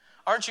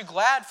 Aren't you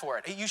glad for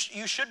it?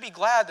 You should be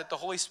glad that the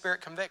Holy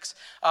Spirit convicts.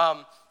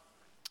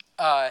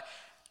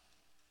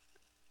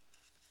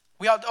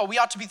 We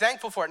ought to be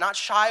thankful for it, not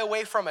shy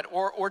away from it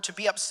or to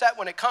be upset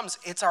when it comes.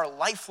 It's our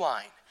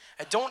lifeline.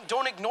 And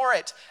don't ignore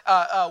it.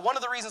 One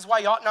of the reasons why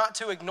you ought not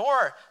to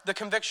ignore the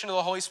conviction of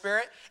the Holy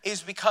Spirit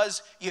is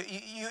because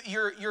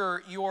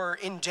you're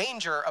in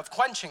danger of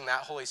quenching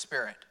that Holy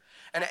Spirit.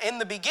 And in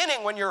the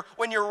beginning, when you're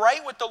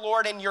right with the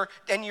Lord and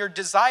your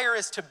desire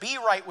is to be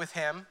right with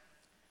Him,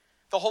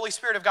 the Holy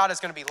Spirit of God is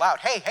going to be loud.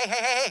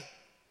 Hey,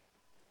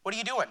 what are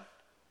you doing?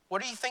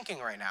 What are you thinking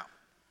right now?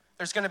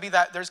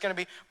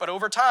 But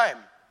over time,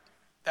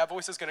 that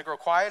voice is going to grow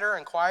quieter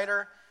and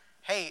quieter.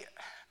 Hey,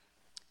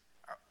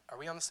 are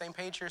we on the same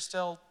page here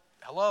still?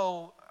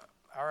 Hello?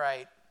 All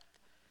right.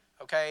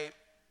 Okay,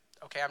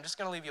 I'm just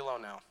going to leave you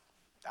alone now.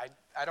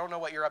 I don't know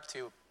what you're up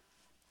to.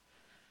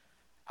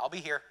 I'll be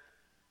here.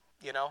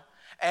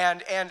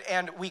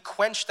 And we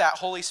quench that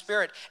Holy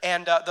Spirit.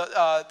 And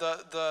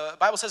the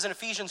Bible says in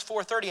Ephesians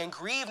 4:30, "And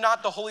grieve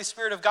not the Holy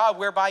Spirit of God,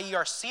 whereby ye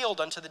are sealed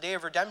unto the day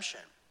of redemption."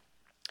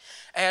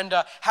 And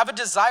have a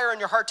desire in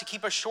your heart to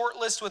keep a short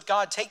list with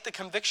God. Take the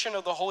conviction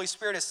of the Holy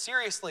Spirit as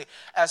seriously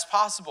as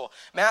possible.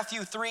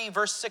 Matthew 3,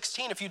 verse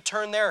 16, if you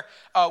turn there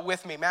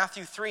with me.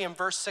 Matthew 3 and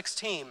verse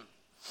 16.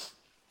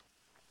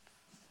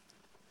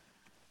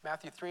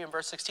 Matthew 3 and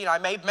verse 16. I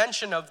made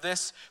mention of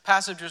this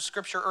passage of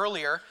Scripture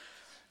earlier.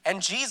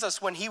 "And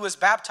Jesus, when he was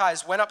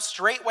baptized, went up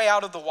straightway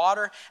out of the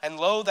water, and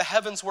lo, the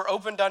heavens were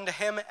opened unto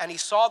him, and he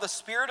saw the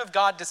Spirit of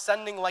God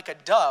descending like a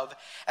dove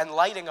and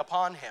lighting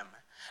upon him."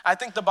 I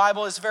think the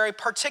Bible is very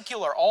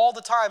particular all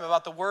the time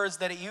about the words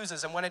that it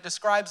uses. And when it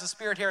describes the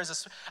Spirit here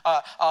as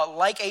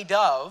like a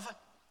dove,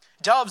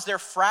 doves, they're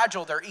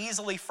fragile, they're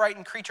easily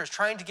frightened creatures.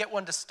 Trying to get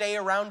one to stay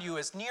around you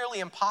is nearly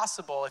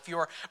impossible if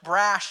you're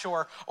brash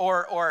or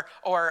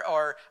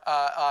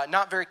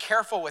not very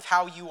careful with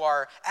how you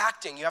are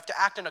acting. You have to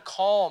act in a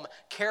calm,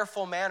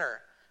 careful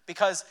manner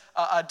because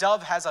a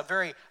dove has a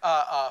very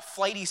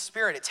flighty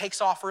spirit. It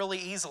takes off really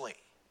easily.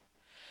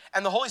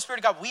 And the Holy Spirit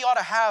of God, we ought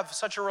to have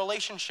such a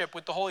relationship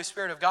with the Holy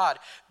Spirit of God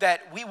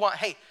that we want,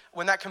 hey,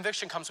 when that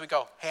conviction comes, we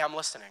go, hey, I'm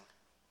listening.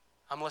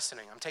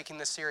 I'm taking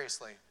this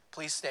seriously.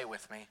 Please stay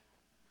with me.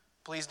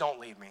 Please don't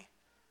leave me.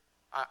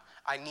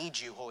 I need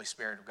you, Holy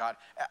Spirit of God.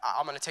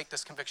 I'm going to take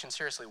this conviction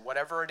seriously.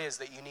 Whatever it is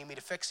that you need me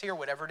to fix here,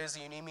 whatever it is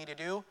that you need me to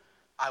do,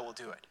 I will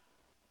do it.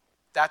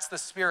 That's the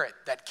Spirit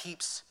that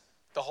keeps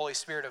the Holy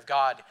Spirit of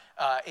God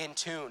in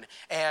tune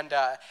and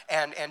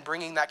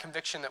bringing that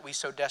conviction that we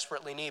so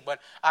desperately need.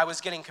 But I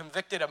was getting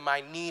convicted of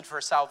my need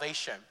for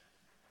salvation.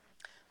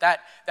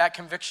 That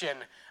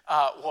conviction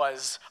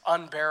was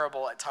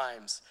unbearable at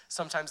times.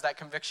 Sometimes that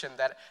conviction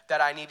that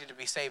I needed to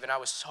be saved, and I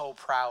was so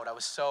proud. I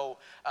was so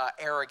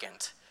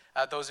arrogant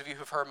those of you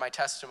who've heard my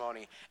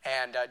testimony,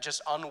 and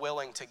just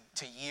unwilling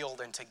to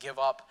yield and to give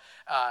up.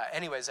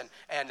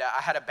 And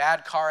I had a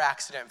bad car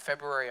accident in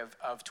February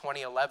of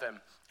 2011,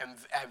 and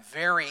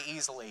very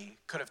easily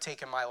could have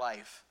taken my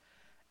life.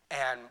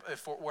 And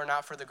if it were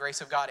not for the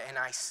grace of God, and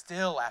I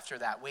still, after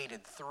that,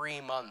 waited 3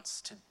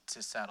 months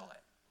to settle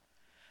it.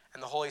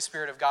 And the Holy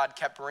Spirit of God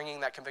kept bringing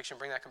that conviction.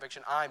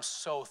 I'm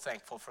so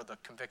thankful for the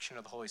conviction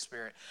of the Holy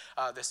Spirit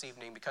this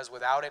evening, because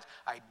without it,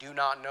 I do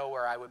not know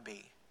where I would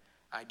be.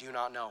 I do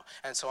not know.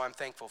 And so I'm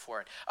thankful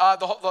for it.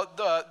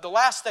 The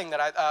last thing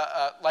that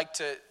I'd like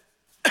to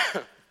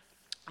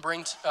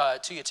bring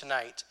to you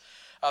tonight,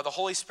 the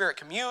Holy Spirit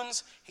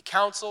communes, he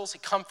counsels, he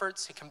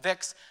comforts, he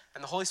convicts,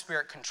 and the Holy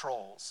Spirit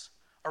controls.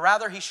 Or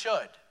rather, he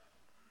should.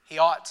 He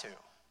ought to.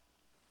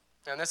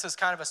 And this is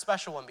kind of a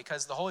special one,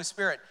 because the Holy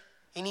Spirit,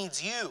 he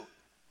needs you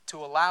to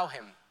allow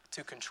him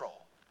to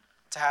control,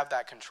 to have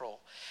that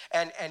control.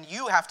 And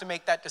you have to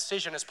make that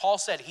decision. As Paul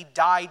said, he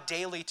died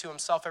daily to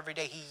himself every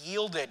day. He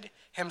yielded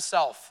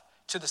himself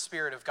to the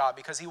Spirit of God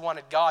because he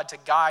wanted God to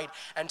guide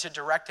and to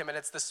direct him. And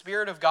it's the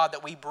Spirit of God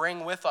that we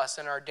bring with us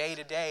in our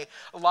day-to-day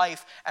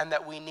life, and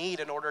that we need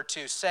in order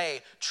to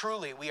say,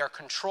 truly, we are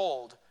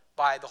controlled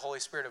by the Holy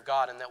Spirit of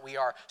God, and that we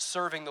are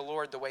serving the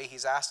Lord the way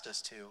he's asked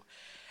us to.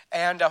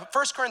 And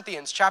 1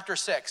 Corinthians chapter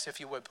 6, if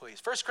you would please.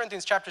 1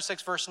 Corinthians chapter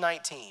 6, verse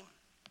 19.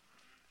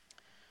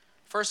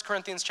 1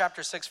 Corinthians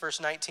chapter 6, verse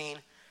 19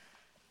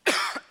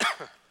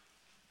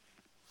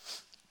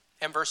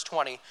 and verse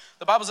 20.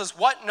 The Bible says,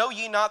 "What, know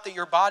ye not that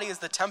your body is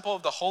the temple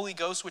of the Holy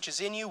Ghost, which is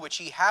in you, which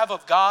ye have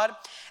of God,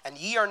 and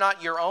ye are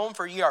not your own,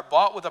 for ye are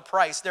bought with a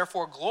price.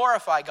 Therefore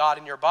glorify God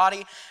in your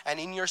body and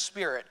in your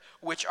spirit,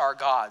 which are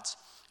God's."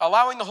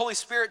 Allowing the Holy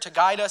Spirit to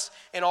guide us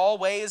in all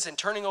ways and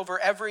turning over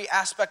every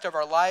aspect of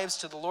our lives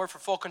to the Lord for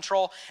full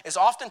control is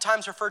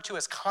oftentimes referred to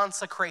as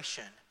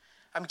consecration.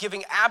 I'm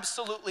giving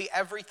absolutely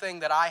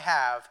everything that I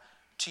have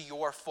to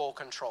your full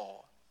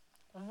control.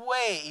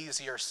 Way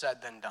easier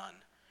said than done.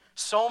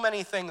 So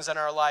many things in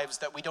our lives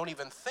that we don't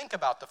even think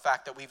about the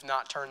fact that we've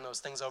not turned those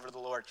things over to the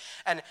Lord.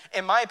 And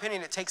in my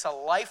opinion, it takes a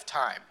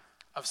lifetime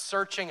of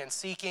searching and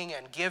seeking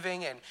and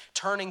giving and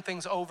turning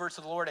things over to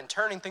the Lord and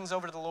turning things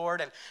over to the Lord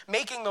and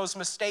making those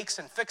mistakes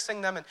and fixing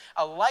them, and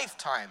a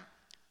lifetime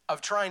of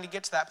trying to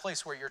get to that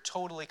place where you're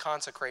totally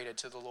consecrated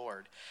to the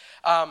Lord.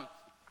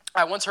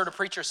 I once heard a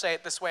preacher say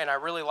it this way, and I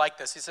really like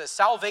this. He says,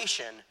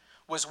 salvation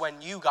was when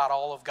you got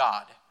all of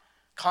God.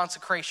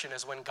 Consecration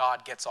is when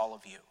God gets all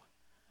of you.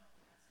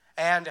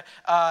 And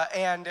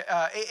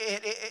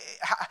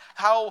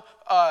how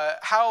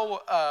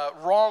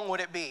wrong would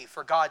it be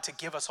for God to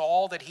give us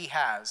all that he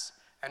has,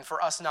 and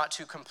for us not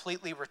to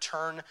completely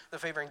return the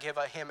favor and give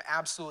him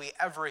absolutely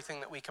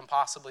everything that we can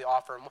possibly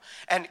offer him?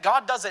 And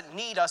God doesn't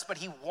need us, but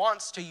he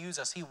wants to use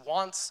us. He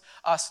wants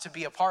us to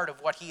be a part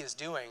of what he is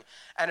doing.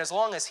 And as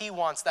long as he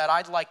wants that,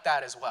 I'd like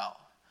that as well.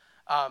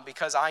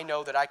 Because I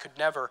know that I could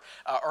never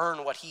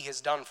earn what he has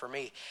done for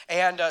me.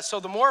 And so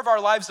the more of our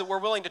lives that we're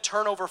willing to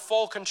turn over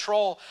full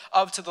control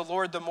of to the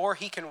Lord, the more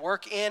he can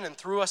work in and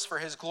through us for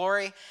his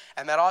glory.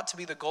 And that ought to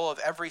be the goal of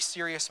every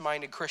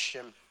serious-minded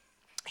Christian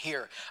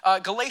here.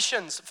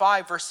 Galatians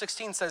 5, verse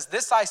 16 says,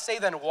 "This I say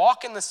then,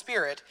 walk in the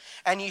Spirit,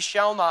 and ye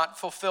shall not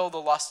fulfill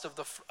the lust of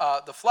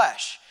the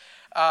flesh."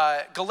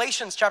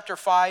 Galatians chapter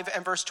 5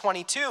 and verse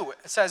 22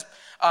 says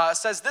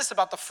this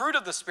about the fruit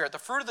of the Spirit. The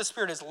fruit of the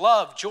Spirit is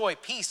love, joy,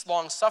 peace,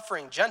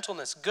 long-suffering,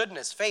 gentleness,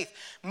 goodness, faith,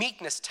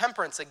 meekness,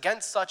 temperance.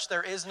 Against such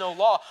there is no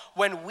law.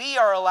 When we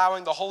are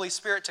allowing the Holy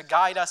Spirit to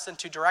guide us and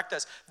to direct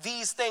us,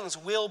 these things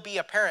will be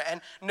apparent. And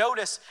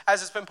notice,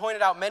 as it's been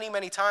pointed out many,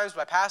 many times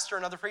by pastor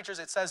and other preachers,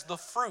 it says the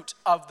fruit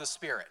of the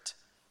Spirit.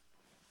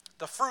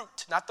 The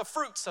fruit, not the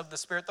fruits of the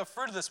Spirit, the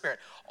fruit of the Spirit.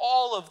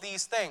 All of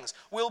these things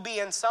will be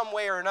in some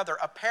way or another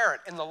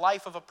apparent in the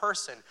life of a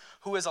person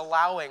who is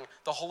allowing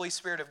the Holy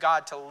Spirit of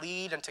God to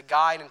lead and to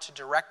guide and to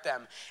direct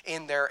them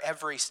in their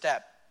every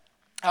step.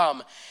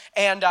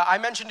 I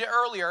mentioned it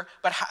earlier,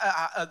 but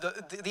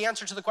the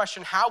answer to the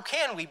question, how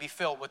can we be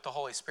filled with the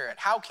Holy Spirit?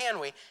 How can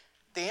we?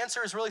 The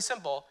answer is really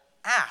simple.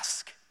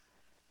 Ask.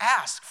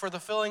 Ask for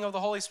the filling of the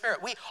Holy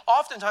Spirit. We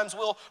oftentimes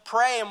will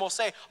pray and we'll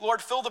say, Lord,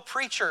 fill the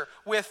preacher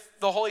with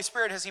the Holy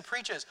Spirit as he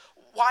preaches.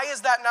 Why is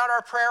that not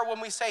our prayer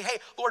when we say, hey,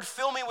 Lord,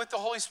 fill me with the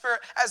Holy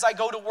Spirit as I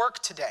go to work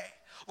today?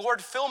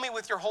 Lord, fill me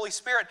with your Holy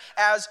Spirit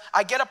as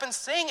I get up and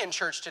sing in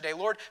church today.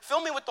 Lord,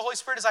 fill me with the Holy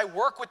Spirit as I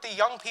work with the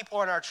young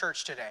people in our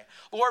church today.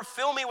 Lord,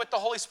 fill me with the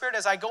Holy Spirit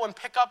as I go and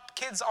pick up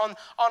kids on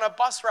a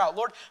bus route.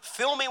 Lord,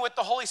 fill me with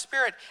the Holy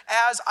Spirit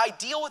as I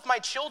deal with my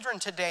children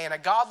today in a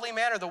godly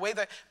manner, the way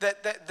that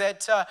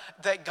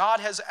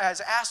God has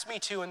asked me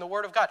to in the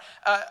Word of God.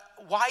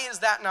 Why is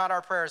that not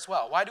our prayer as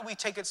well? Why do we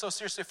take it so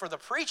seriously for the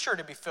preacher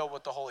to be filled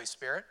with the Holy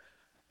Spirit,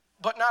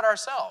 but not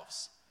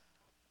ourselves?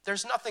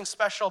 There's nothing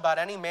special about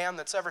any man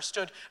that's ever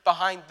stood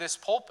behind this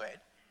pulpit.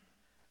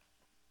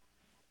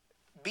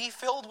 Be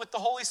filled with the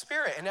Holy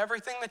Spirit in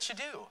everything that you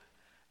do.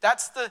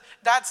 That's the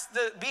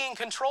being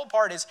control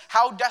part, is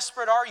how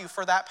desperate are you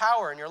for that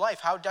power in your life?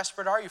 How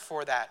desperate are you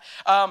for that?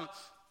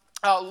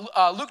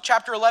 Luke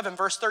chapter 11,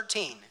 verse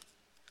 13.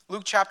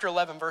 Luke chapter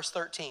 11, verse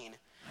 13,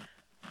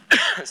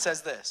 it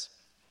says this.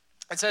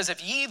 It says,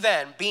 if ye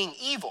then, being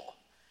evil,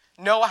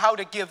 know how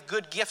to give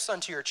good gifts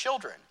unto your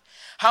children,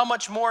 how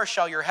much more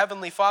shall your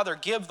heavenly Father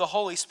give the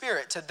Holy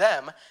Spirit to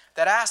them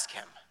that ask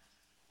him?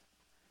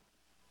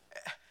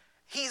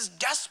 He's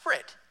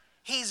desperate.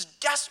 He's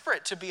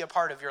desperate to be a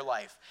part of your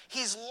life.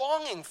 He's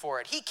longing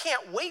for it. He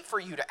can't wait for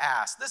you to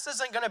ask. This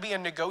isn't going to be a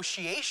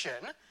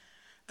negotiation.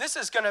 This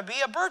is going to be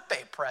a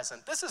birthday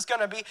present. This is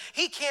going to be,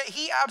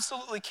 he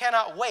absolutely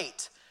cannot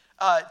wait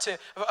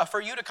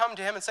for you to come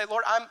to him and say,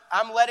 Lord,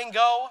 I'm letting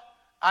go.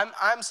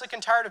 I'm sick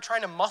and tired of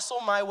trying to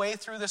muscle my way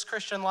through this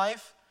Christian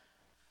life.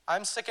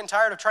 I'm sick and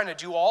tired of trying to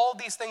do all of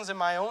these things in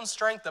my own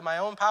strength and my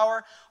own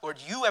power. Lord,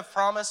 you have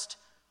promised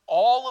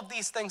all of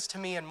these things to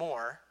me and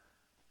more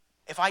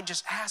if I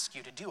just ask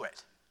you to do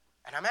it.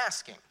 And I'm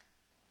asking.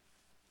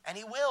 And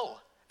he will.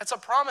 It's a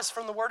promise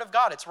from the Word of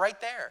God. It's right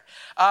there.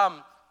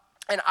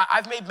 And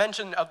I've made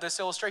mention of this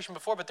illustration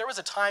before, but there was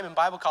a time in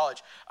Bible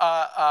college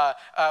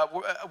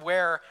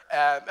where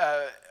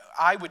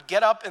I would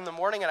get up in the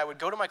morning and I would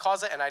go to my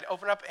closet and I'd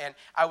open up and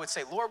I would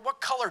say, Lord,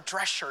 what color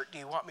dress shirt do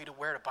you want me to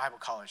wear to Bible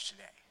college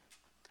today?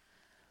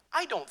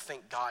 I don't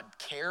think God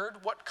cared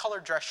what color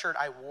dress shirt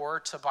I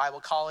wore to Bible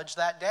college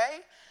that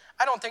day.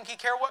 I don't think he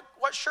cared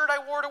what shirt I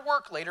wore to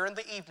work later in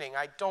the evening.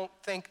 I don't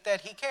think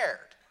that he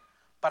cared.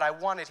 But I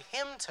wanted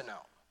him to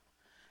know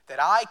that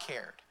I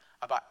cared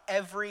about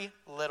every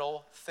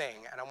little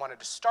thing. And I wanted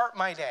to start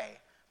my day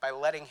by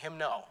letting him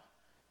know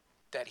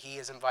that he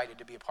is invited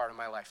to be a part of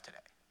my life today.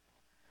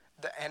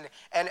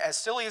 And as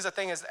silly as a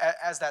thing as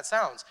that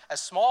sounds,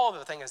 as small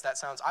of a thing as that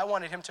sounds, I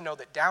wanted him to know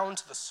that down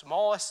to the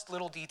smallest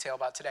little detail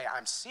about today,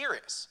 I'm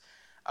serious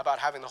about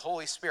having the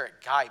Holy Spirit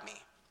guide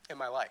me in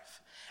my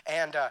life.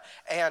 And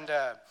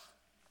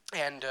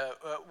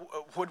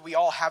would we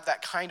all have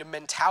that kind of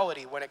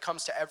mentality when it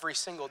comes to every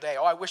single day?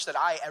 Oh, I wish that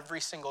I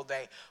every single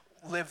day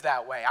live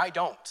that way. I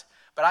don't.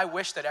 But I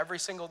wish that every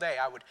single day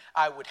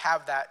I would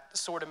have that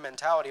sort of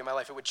mentality in my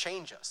life. It would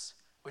change us.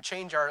 It would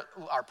change our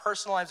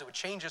personal lives. It would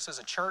change us as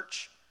a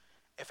church.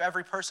 If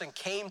every person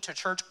came to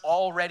church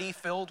already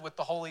filled with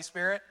the Holy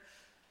Spirit,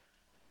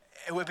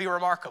 it would be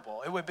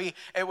remarkable. It would be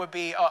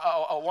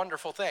a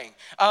wonderful thing.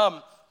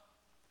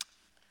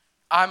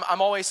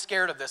 I'm always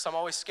scared of this. I'm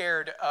always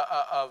scared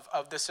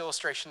of this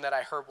illustration that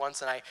I heard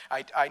once, and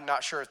I'm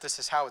not sure if this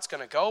is how it's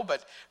going to go,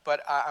 but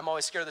I'm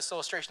always scared of this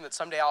illustration that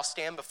someday I'll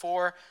stand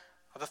before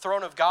the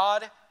throne of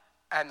God,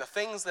 and the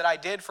things that I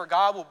did for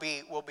God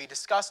will be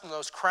discussed, and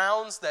those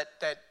crowns that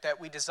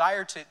we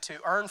desire to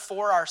earn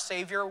for our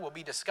Savior will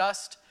be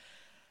discussed,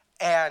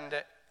 and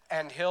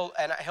he'll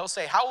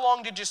say, "How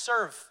long did you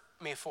serve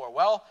me for?"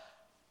 Well,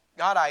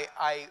 God,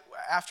 I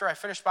after I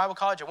finished Bible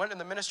college, I went in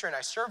the ministry and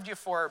I served you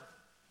for,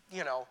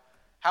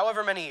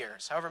 however many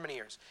years.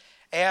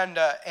 And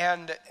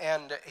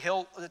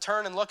he'll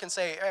turn and look and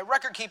say,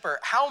 record keeper,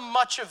 how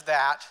much of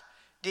that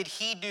did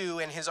he do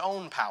in his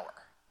own power?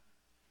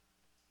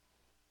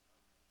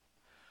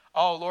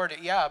 Oh, Lord,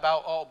 yeah,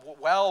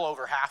 well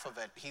over half of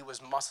it. He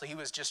was muscle. He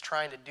was just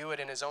trying to do it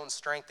in his own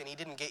strength, and he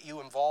didn't get you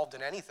involved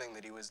in anything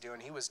that he was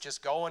doing. He was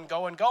just going.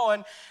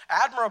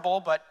 Admirable,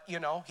 but,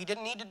 he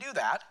didn't need to do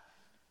that.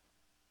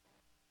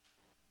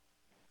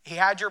 He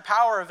had your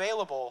power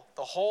available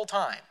the whole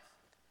time,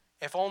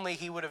 if only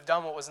he would have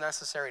done what was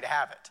necessary to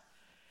have it.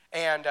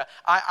 And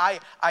I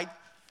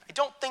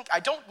don't think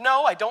that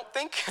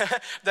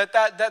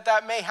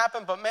may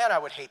happen, but man, I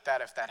would hate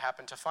that if that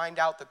happened, to find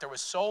out that there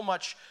was so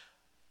much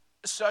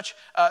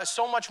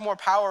more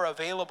power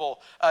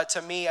available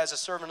to me as a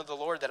servant of the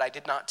Lord that I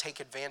did not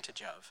take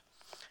advantage of.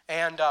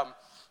 And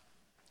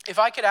if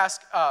I could ask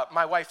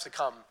my wife to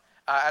come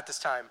at this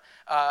time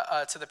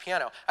to the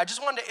piano, I just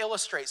wanted to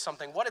illustrate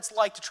something, what it's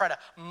like to try to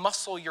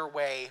muscle your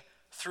way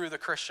through the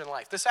Christian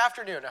life. This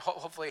afternoon,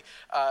 hopefully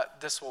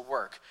this will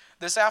work.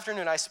 This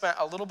afternoon, I spent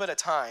a little bit of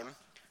time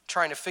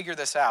trying to figure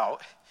this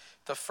out.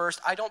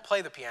 I don't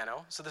play the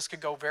piano, so this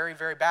could go very,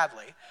 very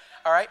badly,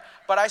 all right?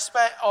 But I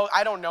spent,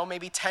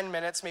 maybe 10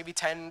 minutes,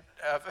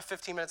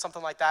 15 minutes,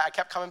 something like that. I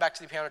kept coming back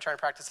to the piano trying to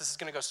practice. This is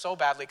going to go so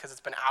badly because it's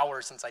been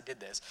hours since I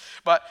did this.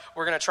 But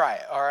we're going to try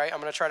it, all right?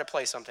 I'm going to try to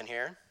play something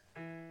here.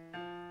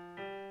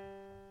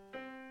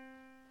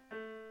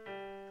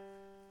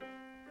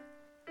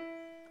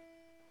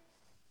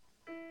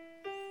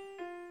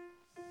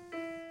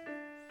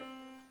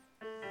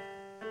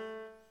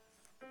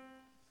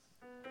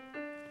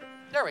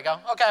 There we go.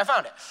 Okay, I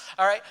found it.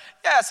 All right.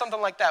 Yeah,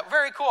 something like that.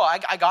 Very cool.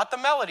 I got the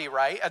melody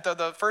right at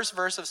the first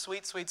verse of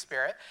Sweet, Sweet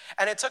Spirit.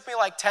 And it took me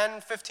like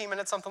 10, 15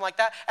 minutes, something like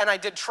that. And I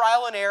did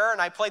trial and error,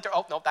 and I played through.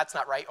 Oh, no, that's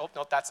not right. Oh,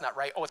 no, that's not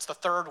right. Oh, it's the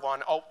third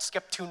one. Oh,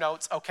 skip 2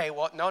 notes. Okay,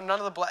 well, no, none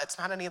of the it's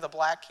not any of the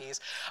black keys.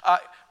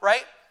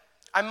 Right?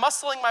 I'm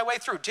muscling my way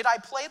through. Did I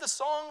play the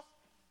song?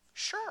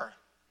 Sure.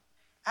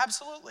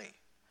 Absolutely.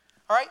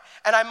 All right?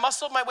 And I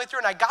muscled my way through,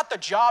 and I got the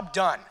job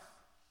done.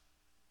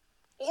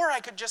 Or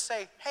I could just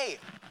say, hey,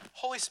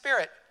 Holy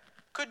Spirit,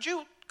 could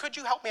you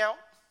help me out?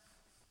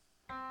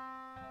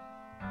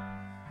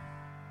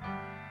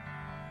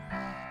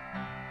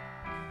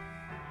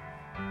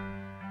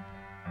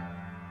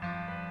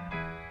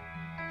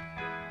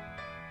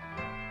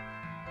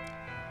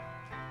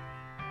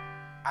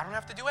 I don't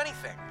have to do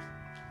anything.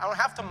 I don't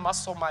have to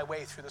muscle my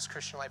way through this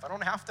Christian life. I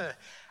don't have to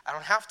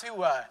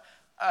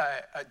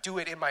do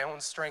it in my own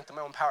strength and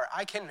my own power.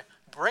 I can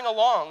bring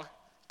along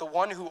the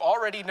one who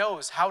already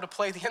knows how to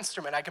play the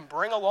instrument. I can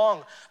bring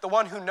along the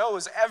one who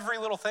knows every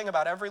little thing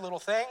about every little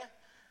thing,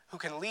 who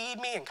can lead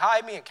me and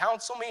guide me and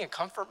counsel me and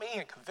comfort me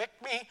and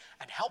convict me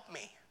and help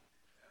me.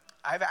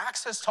 I have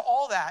access to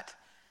all that.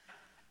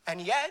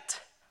 And yet,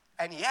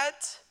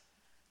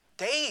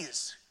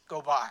 days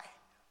go by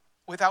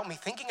without me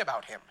thinking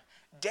about him.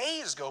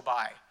 Days go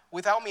by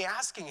without me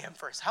asking him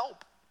for his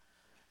help.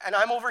 And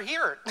I'm over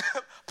here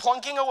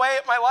plunking away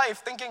at my life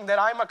thinking that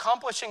I'm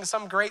accomplishing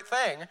some great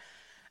thing.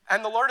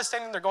 And the Lord is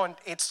standing there going,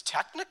 it's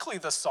technically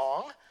the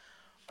song,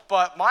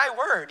 but my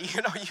word,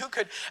 you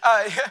could,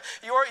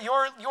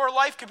 your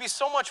life could be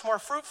so much more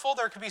fruitful.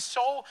 There could be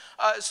so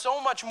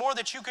much more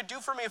that you could do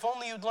for me if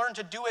only you'd learn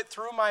to do it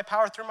through my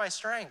power, through my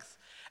strength.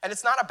 And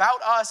it's not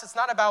about us. It's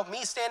not about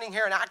me standing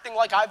here and acting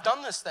like I've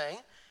done this thing.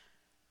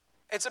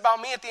 It's about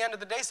me at the end of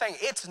the day saying,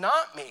 it's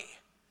not me.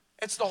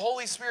 It's the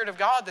Holy Spirit of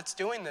God that's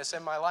doing this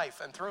in my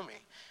life and through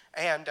me.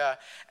 And I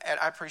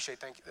appreciate,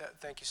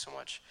 thank you so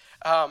much.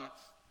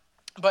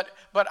 But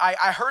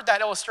I heard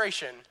that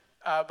illustration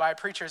by a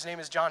preacher. His name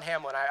is John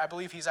Hamlin. I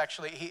believe he's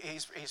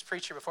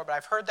preached here before, but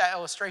I've heard that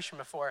illustration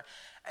before,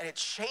 and it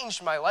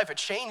changed my life. It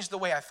changed the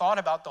way I thought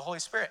about the Holy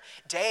Spirit.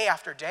 Day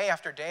after day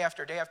after day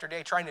after day after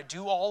day, trying to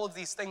do all of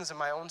these things in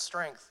my own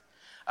strength.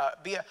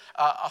 Be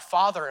a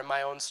father in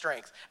my own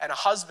strength, and a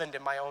husband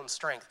in my own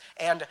strength,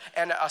 and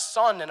a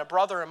son and a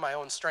brother in my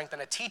own strength,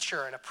 and a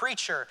teacher and a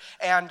preacher,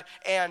 and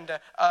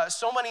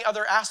so many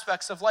other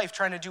aspects of life,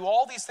 trying to do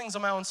all these things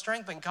in my own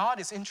strength. And God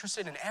is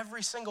interested in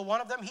every single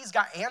one of them. He's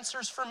got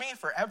answers for me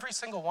for every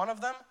single one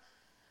of them.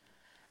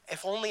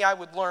 If only I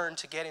would learn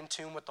to get in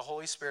tune with the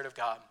Holy Spirit of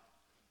God.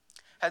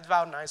 Heads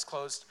bowed and eyes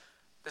closed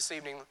this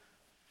evening.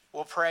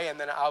 We'll pray, and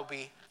then I'll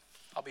be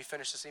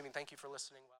finished this evening. Thank you for listening.